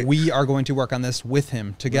 It's we are going to work on this with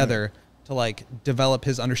him together to like develop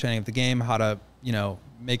his understanding of the game, how to,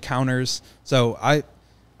 make counters. So I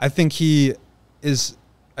think he is,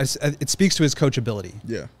 it speaks to his coachability.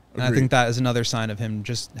 Yeah. And I think that is another sign of him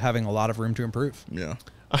just having a lot of room to improve. Yeah.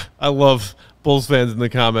 I love Bulls fans in the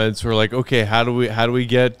comments who are like, okay, how do we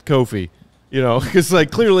get Kofi? Because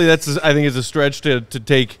like clearly I think it's a stretch to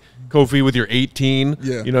take Kofi with your 18,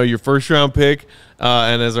 your first round pick.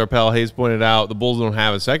 And as our pal Hayes pointed out, the Bulls don't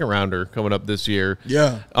have a second rounder coming up this year.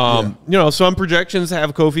 Yeah. Some projections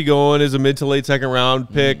have Kofi going as a mid to late second round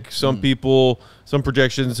pick. Some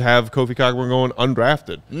projections have Kofi Cockburn going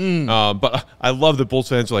undrafted. But I love that Bulls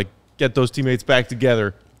fans are like, get those teammates back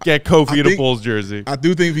together. Get Kofi in a Bulls jersey. I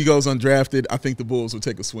do think if he goes undrafted, I think the Bulls will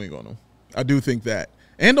take a swing on him. I do think that.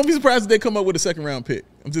 And don't be surprised if they come up with a second round pick.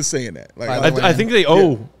 I'm just saying that. Like I think they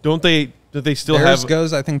don't they? Do they still Theirs have?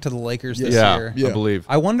 Goes, I think, to the Lakers this year. I believe.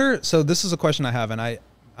 I wonder. So this is a question I have, and I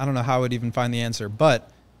don't know how I would even find the answer. But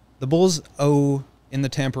the Bulls owe in the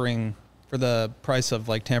tampering for the price of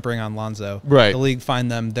like tampering on Lonzo. Right. The league fined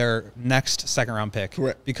them their next second round pick.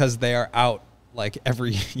 Correct. Because they are out like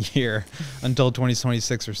every year until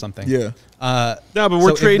 2026 or something. Yeah. No, but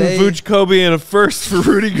we're trading Vooch, Kobe, and a first for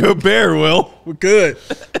Rudy Gobert. Will we're good.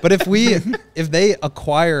 But if they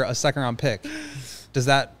acquire a second round pick, does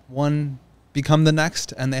that one become the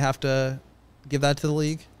next, and they have to give that to the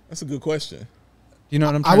league? That's a good question. You know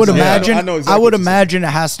what I'm trying I would to say? imagine. I know exactly I would what you're imagine it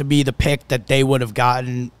has to be the pick that they would have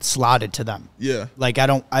gotten slotted to them. Yeah. Like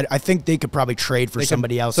I think they could probably trade for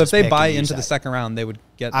somebody else. So if they buy into the second round, they would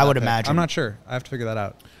get. I would pick. imagine. I'm not sure. I have to figure that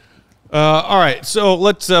out. All right, so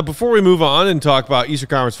let's before we move on and talk about Eastern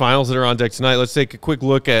Conference Finals that are on deck tonight, let's take a quick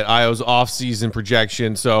look at Ayo's offseason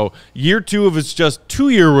projection. So year 2 of his just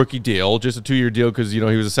 2-year rookie deal, just a 2-year deal because he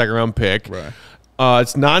was a second round pick. Right.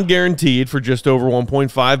 It's non-guaranteed for just over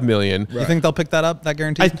 $1.5 million. You think they'll pick that up? That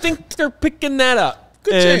guarantee? I think they're picking that up.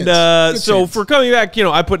 Good chance. So for coming back,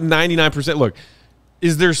 I put 99%. Look,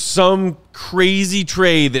 is there some crazy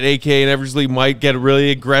trade that AK and Eversley might get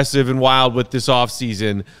really aggressive and wild with this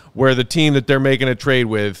offseason where the team that they're making a trade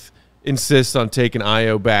with insists on taking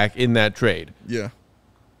Ayo back in that trade? Yeah.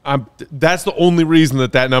 That's the only reason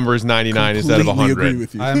that number is 99 instead of 100. Agree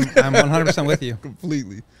with you. I'm 100% with you.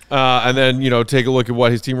 Completely. And then, take a look at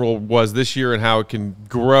what his team role was this year and how it can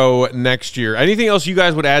grow next year. Anything else you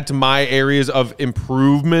guys would add to my areas of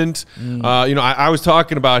improvement? I was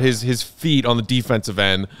talking about his feet on the defensive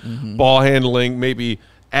end, ball handling, maybe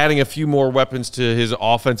adding a few more weapons to his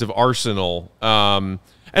offensive arsenal.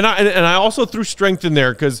 And I also threw strength in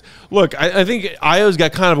there because, look, I think Ayo's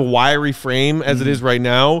got kind of a wiry frame as it is right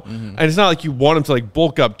now. And it's not like you want him to, like,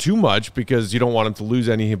 bulk up too much because you don't want him to lose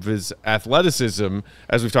any of his athleticism,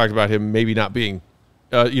 as we've talked about him maybe not being,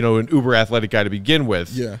 an uber athletic guy to begin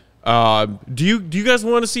with. Yeah. Do you guys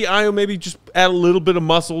want to see Ayo maybe just add a little bit of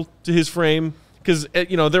muscle to his frame? Because,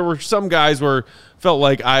 there were some guys where felt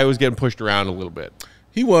like Ayo was getting pushed around a little bit.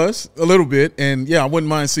 He was a little bit, and yeah, I wouldn't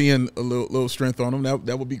mind seeing a little strength on him.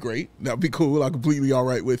 That would be great. That would be cool. I'm completely all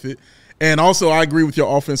right with it. And also, I agree with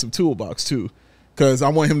your offensive toolbox too, because I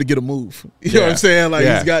want him to get a move. You know what I'm saying? Like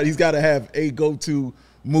he's got to have a go-to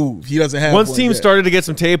move. He doesn't have Once one teams yet. started to get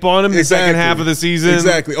some tape on him the second half of the season.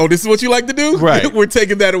 Exactly. Oh, this is what you like to do? Right. We're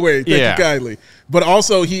taking that away. Thank Yeah. you kindly. But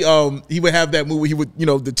also he would have that move where he would,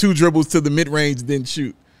 the 2 dribbles to the mid-range, then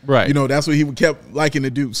shoot. Right. That's what he would kept liking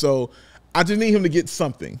to do. So I just need him to get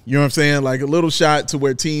something. You know what I'm saying? Like a little shot to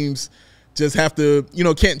where teams just have to,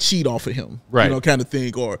 can't cheat off of him. Right. Kind of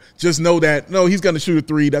thing. Or just know that, no, he's going to shoot a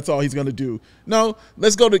 3. That's all he's going to do. No,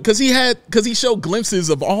 let's go to, because he showed glimpses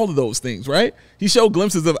of all of those things, right? He showed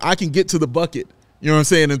glimpses of, I can get to the bucket. You know what I'm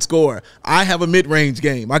saying? And score. I have a mid-range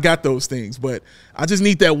game. I got those things. But I just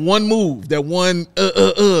need that one move, that one,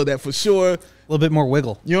 that for sure. A little bit more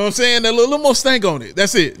wiggle. You know what I'm saying? A little more stank on it.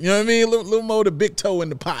 That's it. You know what I mean? A little more of the big toe in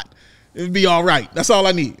the pot. It'll be all right. That's all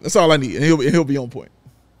I need. And he'll be on point.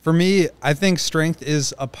 For me, I think strength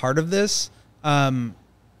is a part of this. I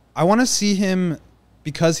want to see him,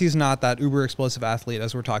 because he's not that uber explosive athlete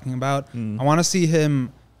as we're talking about, I want to see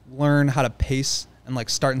him learn how to pace and like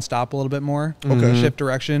start and stop a little bit more. Okay. Shift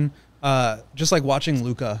direction. Just like watching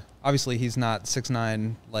Luka. Obviously, he's not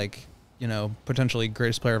 6'9", like, potentially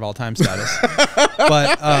greatest player of all time status.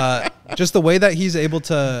 But just the way that he's able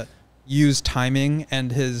to use timing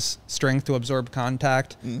and his strength to absorb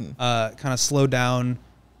contact, kind of slow down,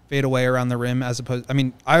 fade away around the rim, as opposed,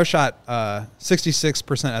 Ayo shot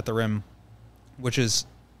 66% at the rim, which is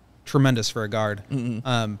tremendous for a guard.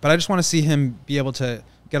 But I just want to see him be able to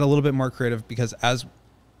get a little bit more creative, because as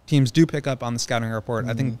teams do pick up on the scouting report,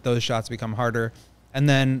 I think those shots become harder. And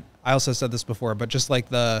then I also said this before, but just like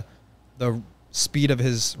the speed of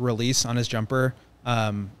his release on his jumper,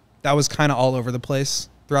 that was kind of all over the place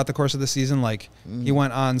throughout the course of the season. Like he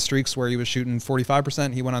went on streaks where he was shooting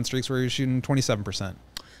 45%. He went on streaks where he was shooting 27%.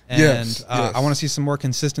 And I want to see some more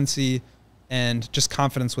consistency and just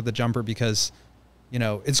confidence with the jumper, because,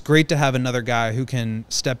 it's great to have another guy who can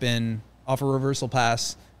step in off a reversal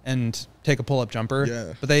pass and take a pull-up jumper.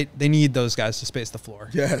 Yeah. But they need those guys to space the floor.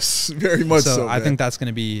 Yes, very much so. I think that's going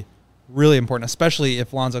to be really important, especially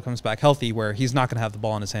if Lonzo comes back healthy, where he's not going to have the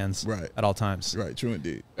ball in his hands at all times. Right, true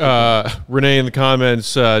indeed. Renee in the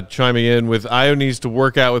comments chiming in with, Ayo needs to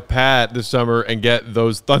work out with Pat this summer and get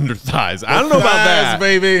those thunder thighs. I don't know about that,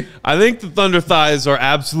 baby. I think the thunder thighs are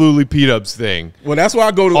absolutely P-Dub's thing. Well, that's why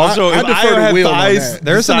I go to. Also, I if defer Ayo to had Will thighs on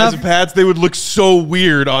that. the size of Pat's, they would look so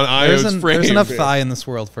weird on Ayo's frame. There's enough thigh in this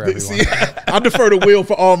world for everyone. See, I defer to Will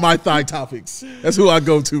for all my thigh topics. That's who I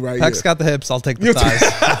go to right here. Peck's got the hips. I'll take the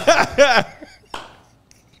thighs.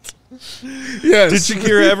 Yes. Did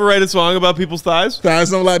Shakira ever write a song about people's thighs? Thighs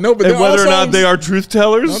don't lie. No, but and whether or not they are truth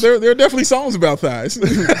tellers? No, there are definitely songs about thighs.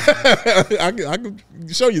 I can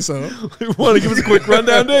show you some. You want to give us a quick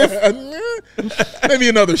rundown, Dave? Maybe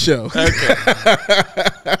another show. Okay.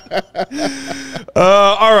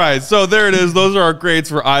 All right, so there it is. Those are our grades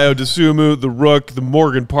for Ayo Dosunmu, the Rook, the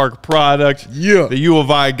Morgan Park product, the U of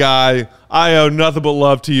I guy. Ayo, nothing but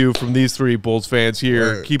love to you from these 3 Bulls fans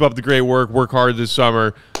here. Right. Keep up the great work. Work hard this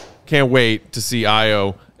summer. Can't wait to see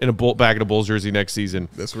Ayo in back in a Bulls jersey next season.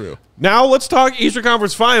 That's real. Now let's talk Eastern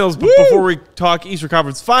Conference Finals. But before we talk Eastern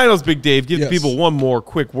Conference Finals, Big Dave, give the people one more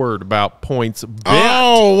quick word about points bet.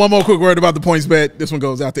 Oh, one more quick word about the points bet. This one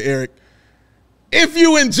goes out to Eric. If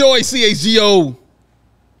you enjoy CHGO,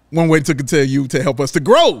 one way to tell you to help us to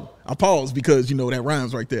grow. I pause because that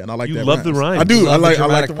rhymes right there, and I like that. You love the rhyme. I do. I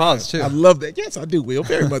like the pause too. I love that. Yes, I do, Will.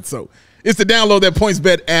 Very much so. It's to download that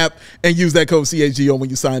PointsBet app and use that code CHGO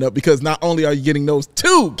when you sign up, because not only are you getting those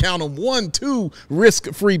 2, count them, 1-2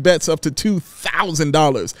 risk-free bets up to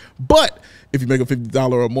 $2,000, but if you make a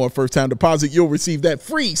 $50 or more first-time deposit, you'll receive that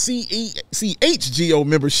free CHGO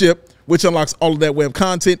membership, which unlocks all of that web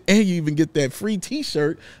content, and you even get that free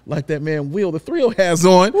T-shirt like that man Will the Thrill has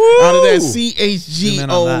on out of that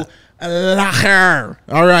CHGO locker.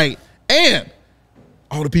 All right, and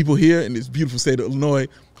all the people here in this beautiful state of Illinois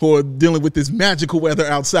who are dealing with this magical weather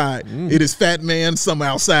outside. It is Fat Man Summer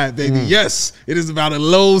outside, baby. Yes, it is about a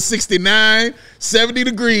low 69, 70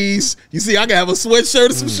 degrees. You see, I can have a sweatshirt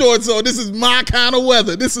and some shorts on. This is my kind of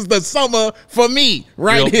weather. This is the summer for me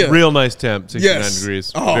here. Real nice temp, 69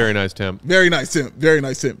 degrees. Oh, very nice temp. Very nice temp. Very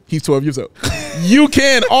nice temp. He's 12 years old. You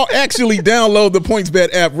can actually download the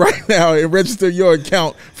PointsBet app right now and register your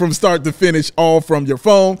account from start to finish, all from your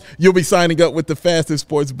phone. You'll be signing up with the fastest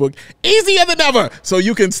sports book, easier than ever, so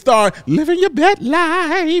you can start living your bet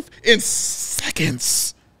life in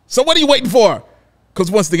seconds. So what are you waiting for? Because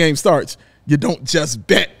once the game starts, you don't just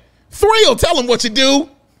bet. Thrill, tell them what you do.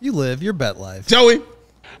 You live your bet life. Joey.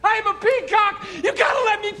 I'm a peacock. You gotta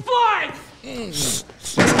let me fly.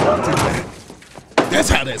 That's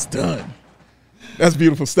how that's done. That's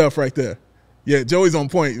beautiful stuff right there. Yeah, Joey's on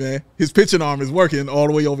point, man. His pitching arm is working all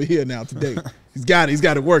the way over here now today. He's got it. He's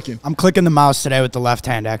got it working. I'm clicking the mouse today with the left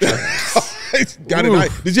hand, actually. Got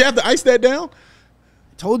it. Did you have to ice that down?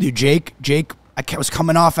 I told you, Jake, I was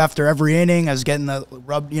coming off after every inning. I was getting the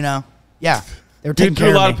rub, Yeah. They were taking Threw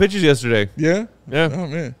care a lot of of me. pitches yesterday. Yeah. Yeah. Oh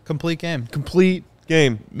man. Complete game. Complete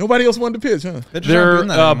game. Nobody else wanted to pitch, huh? Pitchers aren't doing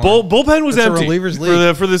that anymore. Bullpen was It's a empty reliever's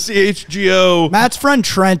league. for the CHGO. Matt's friend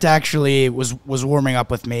Trent actually was warming up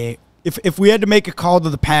with me. If we had to make a call to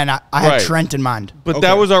the pen, I had Right. Trent in mind. But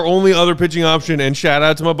that was our only other pitching option. And shout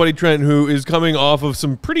out to my buddy Trent, who is coming off of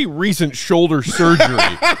some pretty recent shoulder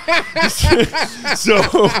surgery. So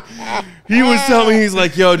he was telling me, he's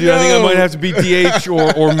like, yo, dude, I think I might have to be DH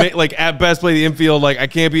or like at best play the infield. Like I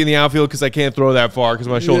can't be in the outfield because I can't throw that far because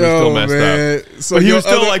my shoulder's still messed up. So but he was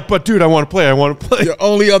still like, but dude, I want to play. I want to play. Your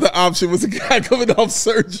only other option was a guy coming off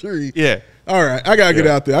surgery. Yeah. All right, I gotta get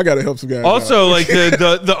out there. I gotta help some guys. Also, out. like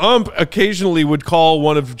the ump occasionally would call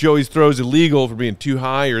one of Joey's throws illegal for being too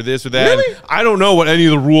high or this or that. Really? I don't know what any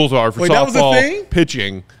of the rules are for Wait, that was a softball thing?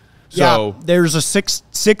 pitching. Yeah, So there's a 6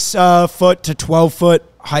 foot to 12 foot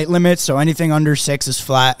height limit. So anything under 6 is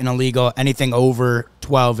flat and illegal. Anything over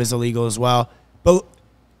 12 is illegal as well. But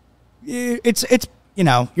it's you're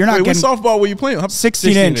not Wait, what getting softball were you playing?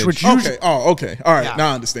 16 inch, which usually Okay. Oh, okay. All right. Yeah.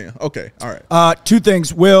 Now I understand. Okay. All right. two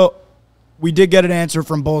things. We did get an answer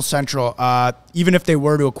from Bulls Central. Even if they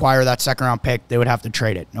were to acquire that second round pick, they would have to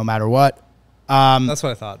trade it no matter what. That's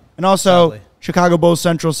what I thought. And also, Sadly. Chicago Bulls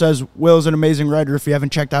Central says Will's an amazing writer. If you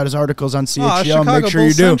haven't checked out his articles on CHGO, Chicago make sure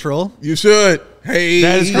Bulls you do. Central. You should. Hey,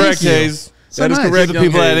 that is correct, you. Hayes. So that is nice. correct. The young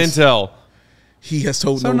people at Hayes. Intel. He has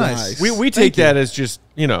told So no nice. lies. We take that as just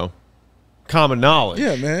common knowledge.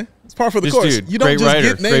 Yeah, man. It's par for the This course. dude, You don't great just writer,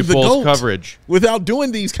 get named great the Bulls GOAT coverage. without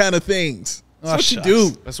doing these kind of things. That's Oh, what you shucks.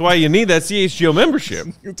 do. That's why you need that CHGO membership.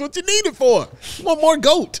 That's what you need it for. You want more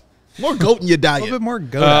GOAT. More GOAT in your A diet. little bit more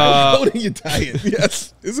go. GOAT in your diet.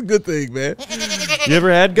 Yes. It's a good thing, man. You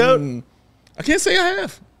ever had goat? I can't say I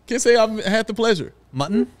have. Can't say I've had the pleasure.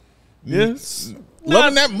 Mutton? Yes.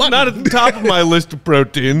 Loving that mutton. Not at the top of my list of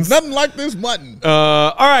proteins. Nothing like this mutton.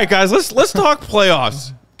 All right, guys, let's talk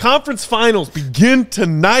playoffs. Conference finals begin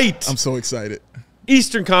tonight. I'm so excited.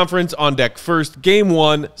 Eastern Conference on deck first. Game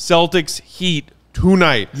 1, Celtics Heat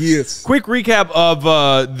tonight. Yes. Quick recap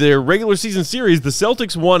of their regular season series. The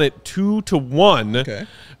Celtics won it 2-1. Okay.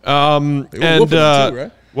 They were whooping them too,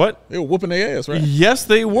 right? What? They were whooping their ass, right? Yes,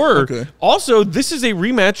 they were. Okay. Also, this is a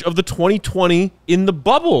rematch of the 2020 in the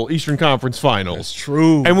bubble Eastern Conference Finals. That's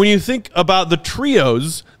true. And when you think about the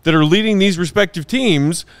trios that are leading these respective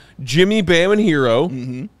teams, Jimmy, Bam, and Hero,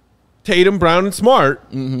 Tatum, Brown, and Smart,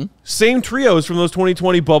 same trios from those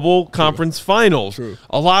 2020 bubble conference finals. True.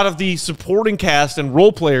 A lot of the supporting cast and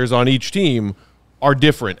role players on each team are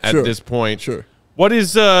different at Sure. this point. Sure. What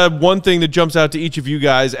is one thing that jumps out to each of you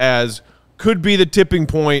guys as could be the tipping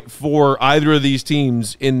point for either of these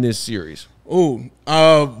teams in this series? Oh,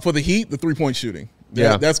 for the Heat, the 3-point shooting.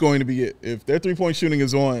 Yeah. That's going to be it. If their 3-point shooting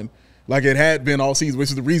is on, like it had been all season, which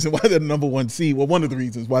is the reason why they're the number 1 seed. Well, one of the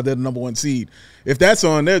reasons why they're the number 1 seed. If that's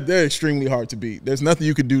on, they're extremely hard to beat. There's nothing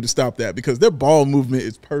you can do to stop that because their ball movement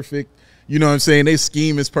is perfect. You know what I'm saying? Their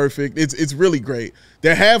scheme is perfect. It's really great.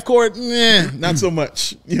 Their half court, not so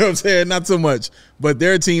much. You know what I'm saying? Not so much. But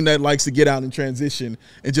they're a team that likes to get out and transition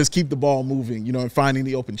and just keep the ball moving, and finding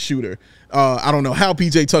the open shooter. I don't know how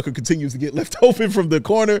PJ Tucker continues to get left open from the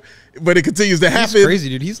corner, but it continues to happen. He's crazy,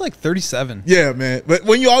 dude. He's like 37. Yeah, man. But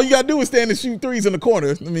when all you got to do is stand and shoot threes in the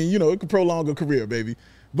corner, I mean, it could prolong a career, baby.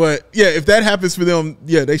 But, yeah, if that happens for them,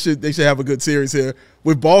 yeah, they should have a good series here.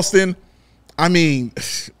 With Boston, I mean,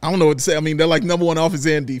 I don't know what to say. I mean, they're like number 1 offense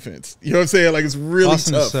and defense. You know what I'm saying? Like, it's really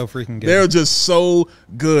Boston tough. is so freaking good. They're just so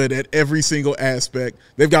good at every single aspect.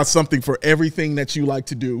 They've got something for everything that you like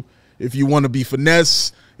to do. If you want to be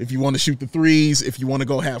finesse, if you want to shoot the threes, if you want to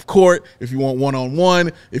go half court, if you want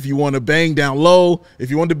one-on-one, if you want to bang down low,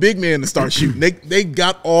 if you want the big man to start shooting. They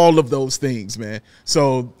got all of those things, man.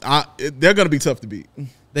 So they're going to be tough to beat.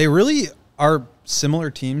 They really are similar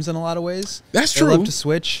teams in a lot of ways. That's They true. love to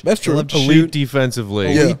switch. That's true. They love to Elite shoot.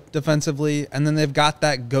 defensively. Yeah. Elite defensively, and then they've got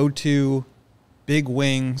that go-to big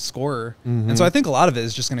wing scorer. And so I think a lot of it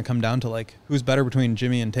is just going to come down to like who's better between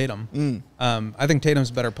Jimmy and Tatum. I think Tatum's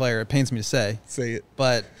a better player. It pains me to say, Say it.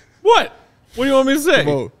 but What? What do you want me to say?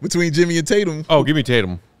 Well, between Jimmy and Tatum, Oh, give me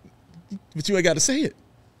Tatum. but you ain't got to say it.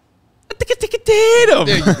 I think I take a Tatum.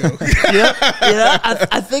 There you go.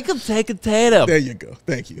 I think I'm taking Tatum. There you go.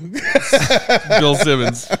 Thank you. Bill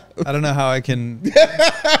Simmons. I don't know how I can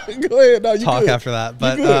Go ahead. No, you talk good. after that.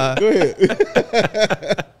 But Go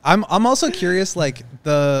ahead. I'm also curious, like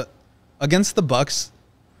against the Bucks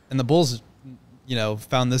and the Bulls,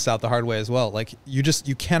 found this out the hard way as well. Like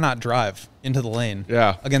you cannot drive into the lane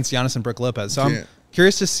against Giannis and Brook Lopez. So I'm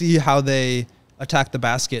curious to see how they attack the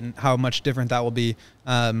basket and how much different that will be.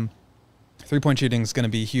 3-point shooting is going to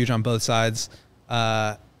be huge on both sides.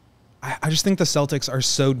 I just think the Celtics are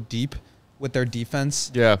so deep with their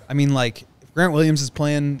defense. Yeah. I mean, like, if Grant Williams is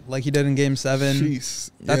playing like he did in Game 7,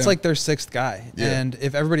 that's like their 6th guy. Yeah. And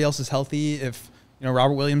if everybody else is healthy, if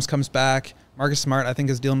Robert Williams comes back, Marcus Smart, I think,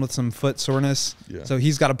 is dealing with some foot soreness. Yeah. So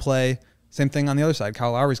he's got to play. Same thing on the other side.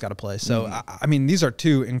 Kyle Lowry's got to play. So, I mean, these are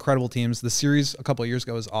 2 incredible teams. The series a couple of years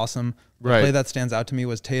ago was awesome. The play that stands out to me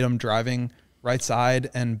was Tatum driving right side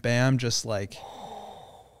and Bam just like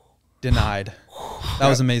denied. That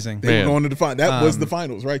was amazing. They were going to the finals. That was the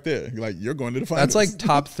finals right there. Like, you're going to the finals. That's like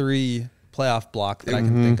top 3 playoff block that I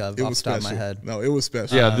can think of off the top of my head. No, it was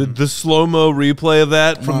special. Yeah, the slow-mo replay of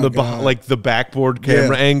that from the backboard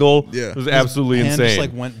camera angle was absolutely insane. Just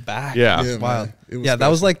like went back. Yeah. It was wild. That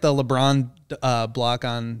was like the LeBron block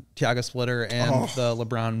on Thiago Splitter and the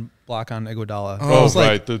LeBron block on Iguodala. Oh,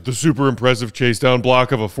 right. The super impressive chase down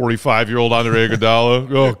block of a 45-year-old Andre Iguodala.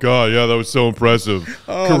 Oh, God, yeah, that was so impressive.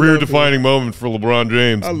 Career-defining moment for LeBron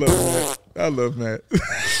James. I love that. I love Matt.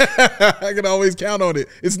 I can always count on it.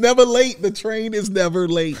 It's never late. The train is never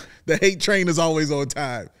late. The hate train is always on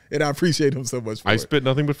time. And I appreciate him so much for it. I spit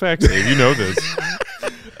nothing but facts, Dave. You know this.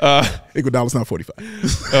 Iguodala's not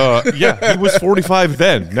 45. Yeah, he was 45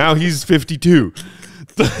 then. Now he's 52.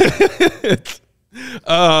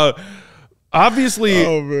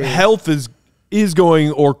 Obviously, health is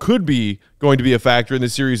going or could be going to be a factor in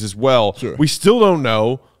this series as well. Sure. We still don't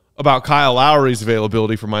know about Kyle Lowry's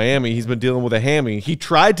availability for Miami. He's been dealing with a hammy. He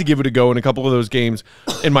tried to give it a go in a couple of those games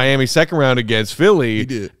in Miami's second round against Philly. He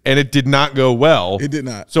did. And it did not go well. It did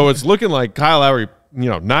not. So it's looking like Kyle Lowry,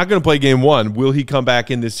 not going to play game 1. Will he come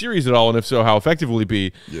back in this series at all? And if so, how effective will he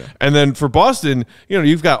be? Yeah. And then for Boston,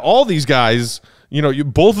 you've got all these guys.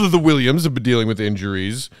 Both of the Williams have been dealing with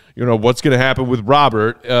injuries. What's going to happen with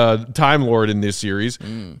Robert, Time Lord, in this series.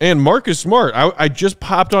 And Marcus Smart. I just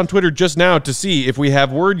popped on Twitter just now to see if we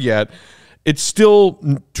have word yet. It's still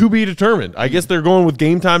to be determined. I guess they're going with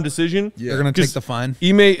game time decision. Yeah. They're going to take the fine.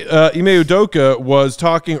 Ime Udoka was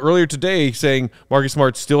talking earlier today saying Marcus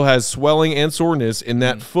Smart still has swelling and soreness in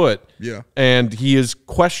that foot. Yeah. And he is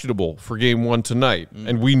questionable for game 1 tonight.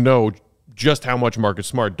 And we know just how much Marcus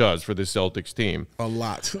Smart does for this Celtics team. A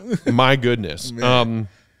lot. My goodness.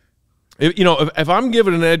 If I'm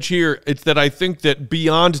given an edge here, it's that I think that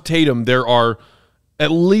beyond Tatum, there are at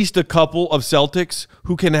least a couple of Celtics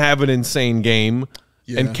who can have an insane game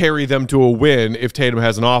and carry them to a win if Tatum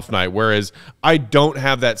has an off night. Whereas I don't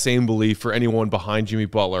have that same belief for anyone behind Jimmy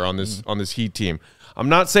Butler on this Heat team. I'm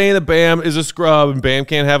not saying that Bam is a scrub and Bam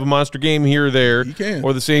can't have a monster game here or there. He can.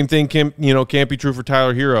 Or the same thing can't be true for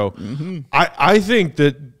Tyler Hero. I think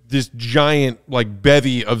that this giant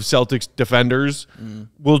bevy of Celtics defenders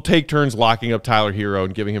will take turns locking up Tyler Hero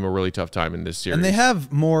and giving him a really tough time in this series. And they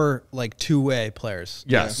have more two-way players.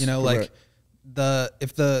 Yes.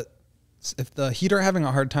 If the Heat are having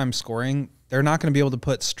a hard time scoring, they're not going to be able to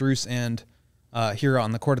put Strus and Hero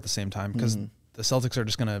on the court at the same time because the Celtics are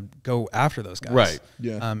just going to go after those guys. Right.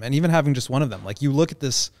 Yeah. And even having just one of them, you look at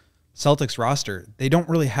this Celtics roster, they don't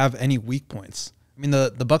really have any weak points. I mean,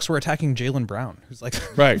 the Bucks were attacking Jaylen Brown, who's a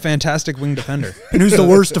fantastic wing defender. And who's the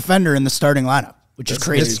worst defender in the starting lineup, which is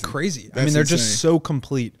crazy. It's crazy. I mean, they're just so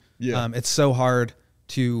complete. Yeah. It's so hard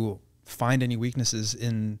to find any weaknesses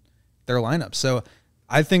in their lineup. So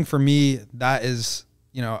I think for me, that is,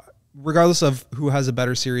 regardless of who has a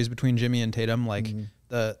better series between Jimmy and Tatum,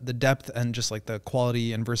 the depth and just the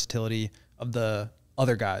quality and versatility of the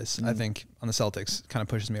other guys, I think, on the Celtics kind of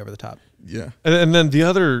pushes me over the top. Yeah. And then the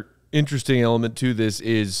other interesting element to this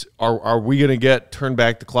is, are we going to get turn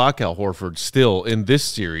back the clock Al Horford still in this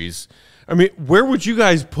series? I mean, where would you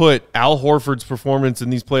guys put Al Horford's performance in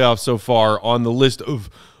these playoffs so far on the list of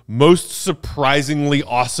most surprisingly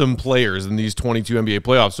awesome players in these 22 NBA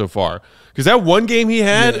playoffs so far? Because that one game he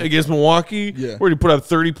had against Milwaukee where he put up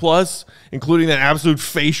 30+, including that absolute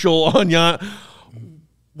facial on Jan.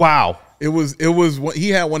 Wow. It was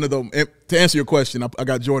he had one of them. To answer your question, I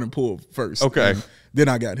got Jordan Poole first. Okay. Then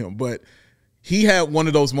I got him. But he had one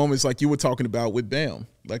of those moments like you were talking about with Bam,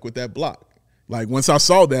 with that block. Once I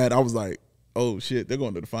saw that, I was like, oh, shit, they're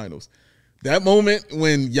going to the finals. That moment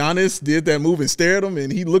when Giannis did that move and stared at him and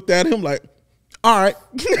he looked at him like, all right.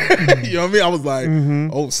 You know what I mean? I was like,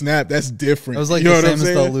 oh, snap, that's different. It was the same as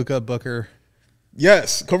the Luka Booker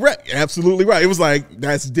Yes, correct. Absolutely right. It was like,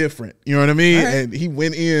 that's different. You know what I mean? Right. And he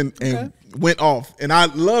went in and went off. And I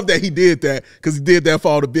love that he did that because he did that for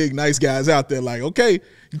all the big, nice guys out there. Like, okay,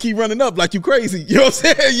 you keep running up like you crazy. You know what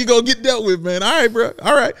I'm saying? You're going to get dealt with, man. All right, bro.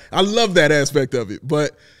 All right. I love that aspect of it.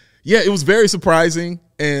 But, yeah, it was very surprising,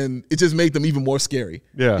 and it just made them even more scary.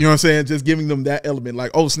 Yeah. You know what I'm saying? Just giving them that element.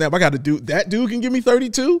 Like, oh, snap, I got to do – that dude can give me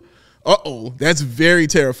 32? Uh-oh, that's very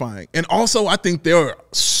terrifying. And also, I think they're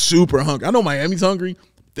super hungry. I know Miami's hungry.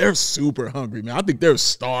 They're super hungry, man. I think they're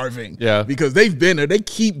starving. Yeah. Because they've been there. They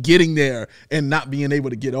keep getting there and not being able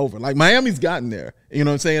to get over. Like, Miami's gotten there. You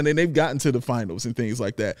know what I'm saying? And they've gotten to the finals and things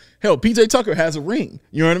like that. Hell, P.J. Tucker has a ring.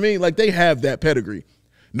 You know what I mean? Like, they have that pedigree.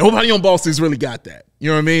 Nobody on Boston's really got that. You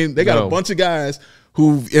know what I mean? They got a bunch of guys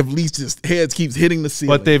who at least just heads keeps hitting the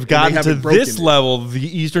ceiling. But they've gotten to this level, the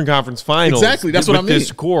Eastern Conference Finals. Exactly, that's what I mean.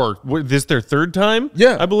 This core, this their third time?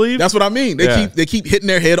 Yeah, I believe. That's what I mean. They keep hitting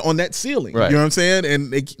their head on that ceiling. Right. You know what I'm saying?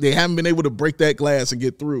 And they haven't been able to break that glass and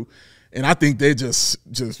get through. And I think they're just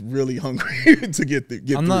really hungry to get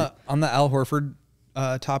through. On the Al Horford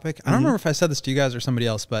topic, I don't remember if I said this to you guys or somebody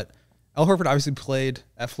else, but Al Horford obviously played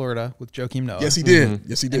at Florida with Joakim Noah. Yes, he did.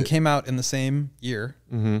 Yes, he did. And came out in the same year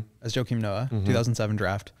as Joakim Noah, 2007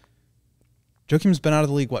 draft. Joakim's been out of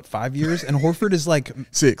the league, what, 5 years? And Horford is like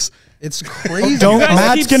 6. It's crazy.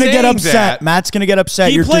 Matt's going to get upset. That. Matt's going to get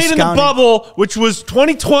upset. He played in the bubble, which was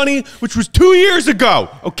 2020, which was 2 years ago.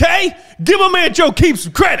 Okay? Give my man Joakim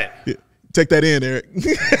some credit. Yeah. Take that in, Eric.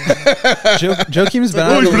 Joakim's been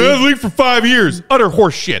out He's of been out of the league for 5 years. Utter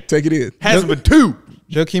horse shit. Take it in. Hasn't been 2.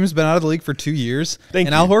 Joakim's been out of the league for 2 years. Thank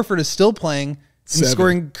and you. Al Horford is still playing and 7.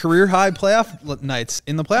 scoring career-high playoff nights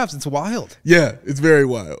in the playoffs. It's wild. Yeah, it's very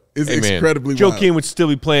wild. It's incredibly wild. Joakim would still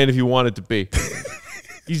be playing if he wanted to be.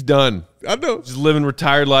 He's done. I know. Just living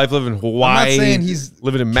retired life, living in Hawaii. I'm not saying he's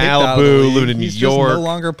living in kicked out of the Malibu, league. living in New He's York. just no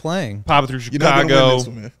longer playing. Popping through You're not gonna Chicago. win this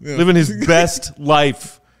one, man. Yeah. Living his best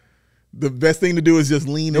life. The best thing to do is just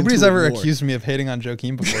lean Nobody's into ever it more. accused me of hating on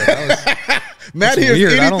Joakim before. That was Matt it's hears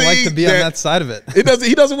weird. I don't like to anything be on that side of it. He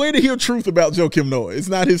doesn't want to hear truth about Joakim Noah. It's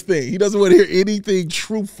not his thing. He doesn't want to hear anything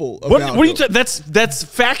truthful about What are you? That's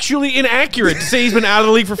factually inaccurate to say he's been out of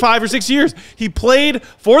the league for 5 or 6 years. He played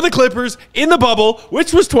for the Clippers in the bubble,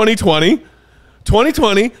 which was 2020,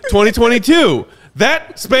 2022.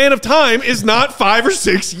 That span of time is not 5 or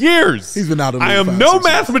 6 years. He's been out of the league I am 5, no 6 years.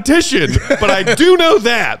 mathematician, but I do know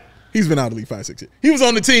that. He's been out of the league 5, 6 years. He was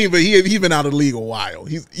on the team, but he's been out of the league a while.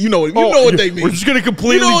 You know what they mean. We're just going to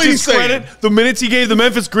completely You know what he's discredit saying. the minutes he gave the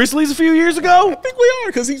Memphis Grizzlies a few years ago? I think we are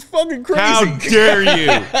because he's fucking crazy. How dare you?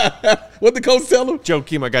 What the coach tell him?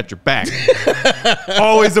 Joakim, I got your back.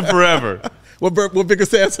 Always and forever. What Bigger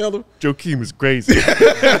Sass tell him? Joakim is crazy.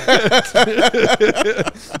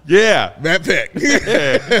 Yeah. Matt Peck.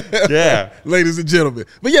 Yeah. Ladies and gentlemen.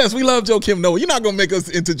 But yes, we love Joakim Noah. You're not going to make us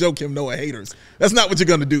into Joakim Noah haters. That's not what you're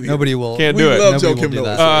going to do here. Nobody will. Can't We do it. love Nobody will Joakim do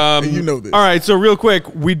Noah. that. And you know this. All right, so real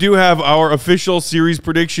quick, we do have our official series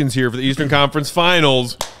predictions here for the Eastern Conference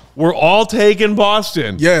Finals. We're all taking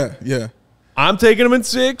Boston. Yeah, yeah. I'm taking them in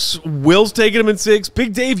 6. Will's taking them in 6.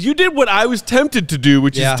 Big Dave, you did what I was tempted to do,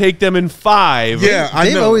 which is take them in 5. Yeah, I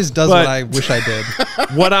Dave know. always does But- what I wish I did.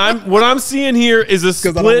 What I'm seeing here is a Because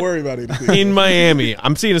I don't split worry about anything. in Miami.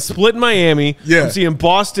 I'm seeing a split in Miami. Yeah. I'm seeing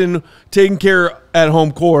Boston taking care at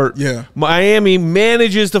home court. Yeah. Miami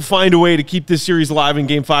manages to find a way to keep this series alive in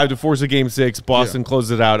Game 5 to force a Game 6. Boston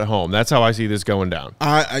closes it out at home. That's how I see this going down.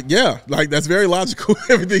 Yeah, like that's very logical.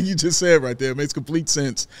 Everything you just said right there makes complete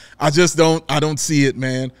sense. I don't see it,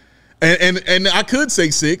 man. And I could say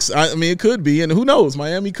 6. I mean, it could be, and who knows?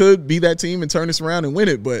 Miami could be that team and turn this around and win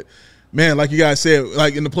it. But man, like you guys said,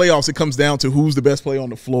 like in the playoffs, it comes down to who's the best player on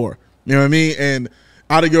the floor. You know what I mean? And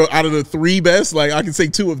out of the 3 best, like I can say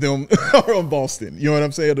 2 of them are on Boston. You know what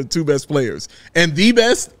I'm saying? The 2 best players, and the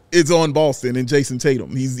best is on Boston and Jason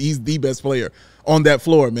Tatum. He's the best player on that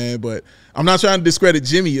floor, man. But I'm not trying to discredit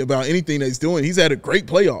Jimmy about anything that he's doing. He's had a great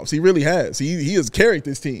playoffs. He really has. He has carried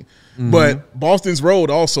this team. But Boston's road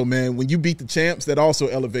also, man, when you beat the champs, that also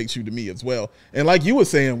elevates you to me as well. And like you were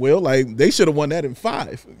saying, Will, like they should have won that in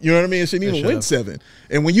 5. You know what I mean? It shouldn't even win 7.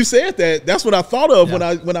 And when you said that, that's what I thought of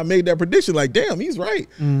when I made that prediction. Like, damn, he's right.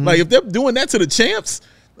 Like if they're doing that to the champs,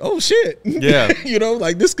 oh shit. Yeah. You know,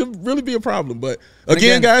 like this could really be a problem. But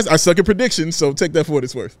again, guys, I suck at predictions, so take that for what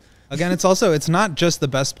it's worth. Again, it's not just the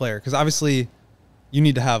best player, because obviously you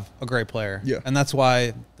need to have a great player. Yeah. And that's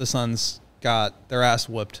why the Suns got their ass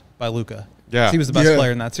whooped by Luka. Yeah. He was the best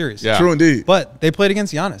player in that series. Yeah. True indeed. But they played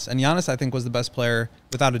against Giannis, and Giannis, I think, was the best player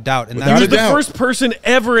without a doubt. And Without He a was the doubt. first person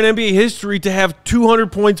ever in NBA history to have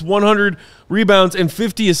 200 points, 100 rebounds, and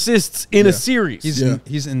 50 assists in a series.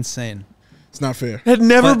 he's insane. It's not fair. Had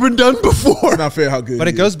never been done before. It's not fair how good. But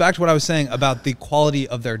he it goes back to what I was saying about the quality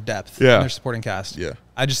of their depth in their supporting cast. Yeah.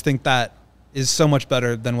 I just think that is so much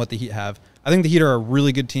better than what the Heat have. I think the Heat are a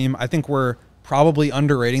really good team. I think we're probably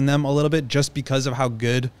underrating them a little bit just because of how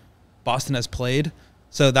good Boston has played.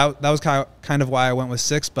 So that was kind of why I went with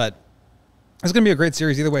 6, but it's going to be a great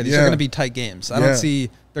series either way. These are going to be tight games. I don't see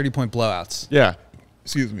 30-point blowouts. Yeah.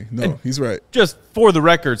 Excuse me. No, he's right. Just for the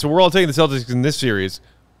record, so we're all taking the Celtics in this series.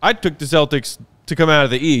 I took the Celtics to come out of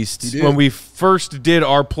the East when we first did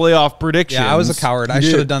our playoff predictions. Yeah, I was a coward. I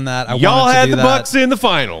should have done that. Y'all had the Bucks in the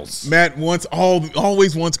finals. Matt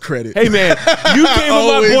always wants credit. Hey, man, you came with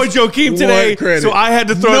my boy Joakim today, so I had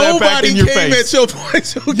to throw that back in your face. Nobody came at your boy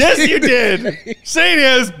Joakim. Yes, you did. Saying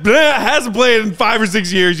hasn't played in 5 or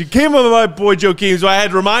 6 years. You came with my boy Joakim, so I had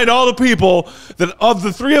to remind all the people that of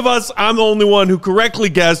the 3 of us, I'm the only one who correctly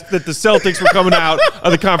guessed that the Celtics were coming out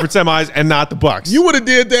of the conference semis and not the Bucks. You would have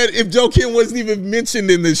did that if Joakim wasn't even mentioned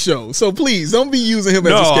in this show. So please don't be using him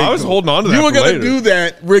as a scapegoat. No, I was holding on to that. You were going to do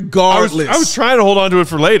that regardless. I was trying to hold on to it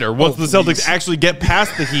for later once the Celtics actually get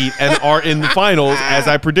past the Heat and are in the finals as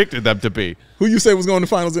I predicted them to be. Who you say was going to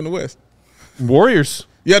finals in the West? Warriors.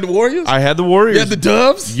 You had the Warriors? I had the Warriors. You had the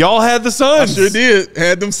Dubs? Y'all had the Suns. I sure did.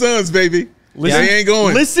 Had them Suns, baby. They ain't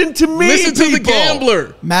going. Listen to me, Listen to the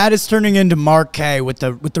gambler. Matt is turning into Mark K with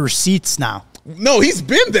the receipts now. No, he's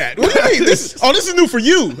been that. What do you mean? This is new for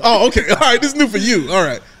you. Oh, okay. All right, this is new for you. All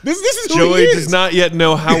right. This is who Joey he is. does not yet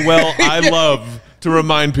know how well I love to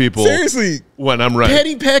remind people Seriously, when I'm right.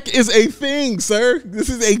 Petty Peck is a thing, sir. This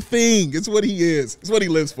is a thing. It's what he is. It's what he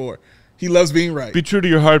lives for. He loves being right. Be true to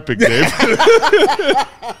your heart, Big Dave.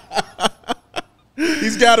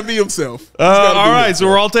 He's got to be himself. All right, so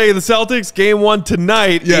we're all taking the Celtics. Game 1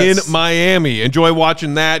 tonight in Miami. Enjoy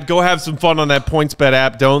watching that. Go have some fun on that PointsBet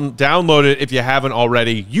app. Don't download it if you haven't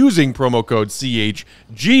already using promo code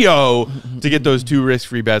CHGO to get those 2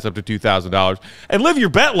 risk-free bets up to $2,000. And live your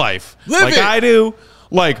bet life like I do.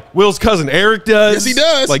 Like Will's cousin Eric does. Yes, he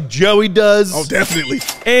does. Like Joey does. Oh, definitely.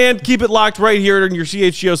 And keep it locked right here on your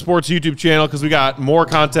CHGO Sports YouTube channel because we got more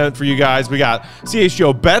content for you guys. We got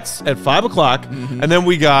CHGO Bets at 5 o'clock. And then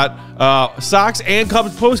we got Sox and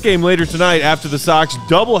Cubs postgame later tonight after the Sox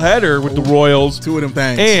doubleheader with the Royals. 2 of them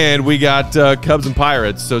things. And we got Cubs and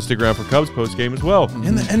Pirates, so stick around for Cubs postgame as well.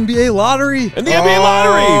 And the NBA lottery. And the NBA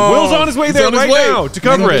lottery. Will's on his way there right now to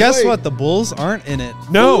cover it. Guess what? The Bulls aren't in it.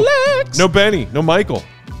 No. No Benny. No Michael.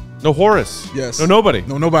 No Horace. Yes. No nobody.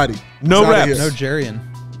 No nobody. No reps. No Jarian.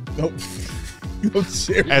 Nope. No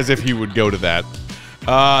Jarian. As if he would go to that.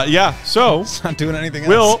 Yeah, so It's not doing anything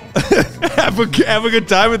Will, else. have a good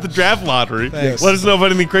time at the draft lottery. Thanks. Let us know if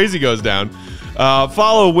anything crazy goes down.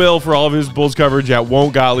 Follow Will for all of his Bulls coverage at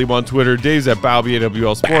Won't Gottlieb on Twitter. Dave's at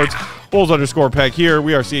BowBAWL Sports. Bulls_Peck here.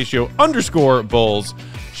 We are CHGO_Bulls.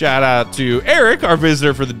 Shout out to Eric, our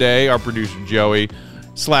visitor for the day, our producer Joey,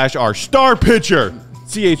 / our star pitcher.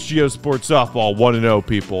 CHGO Sports Softball 1-0,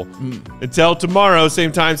 people. Until tomorrow,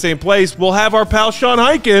 same time, same place, we'll have our pal Sean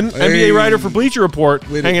Hyken, NBA writer for Bleacher Report,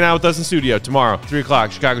 hanging out with us in studio tomorrow, 3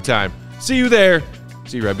 o'clock, Chicago time. See you there.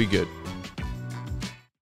 See you, Red. Be good.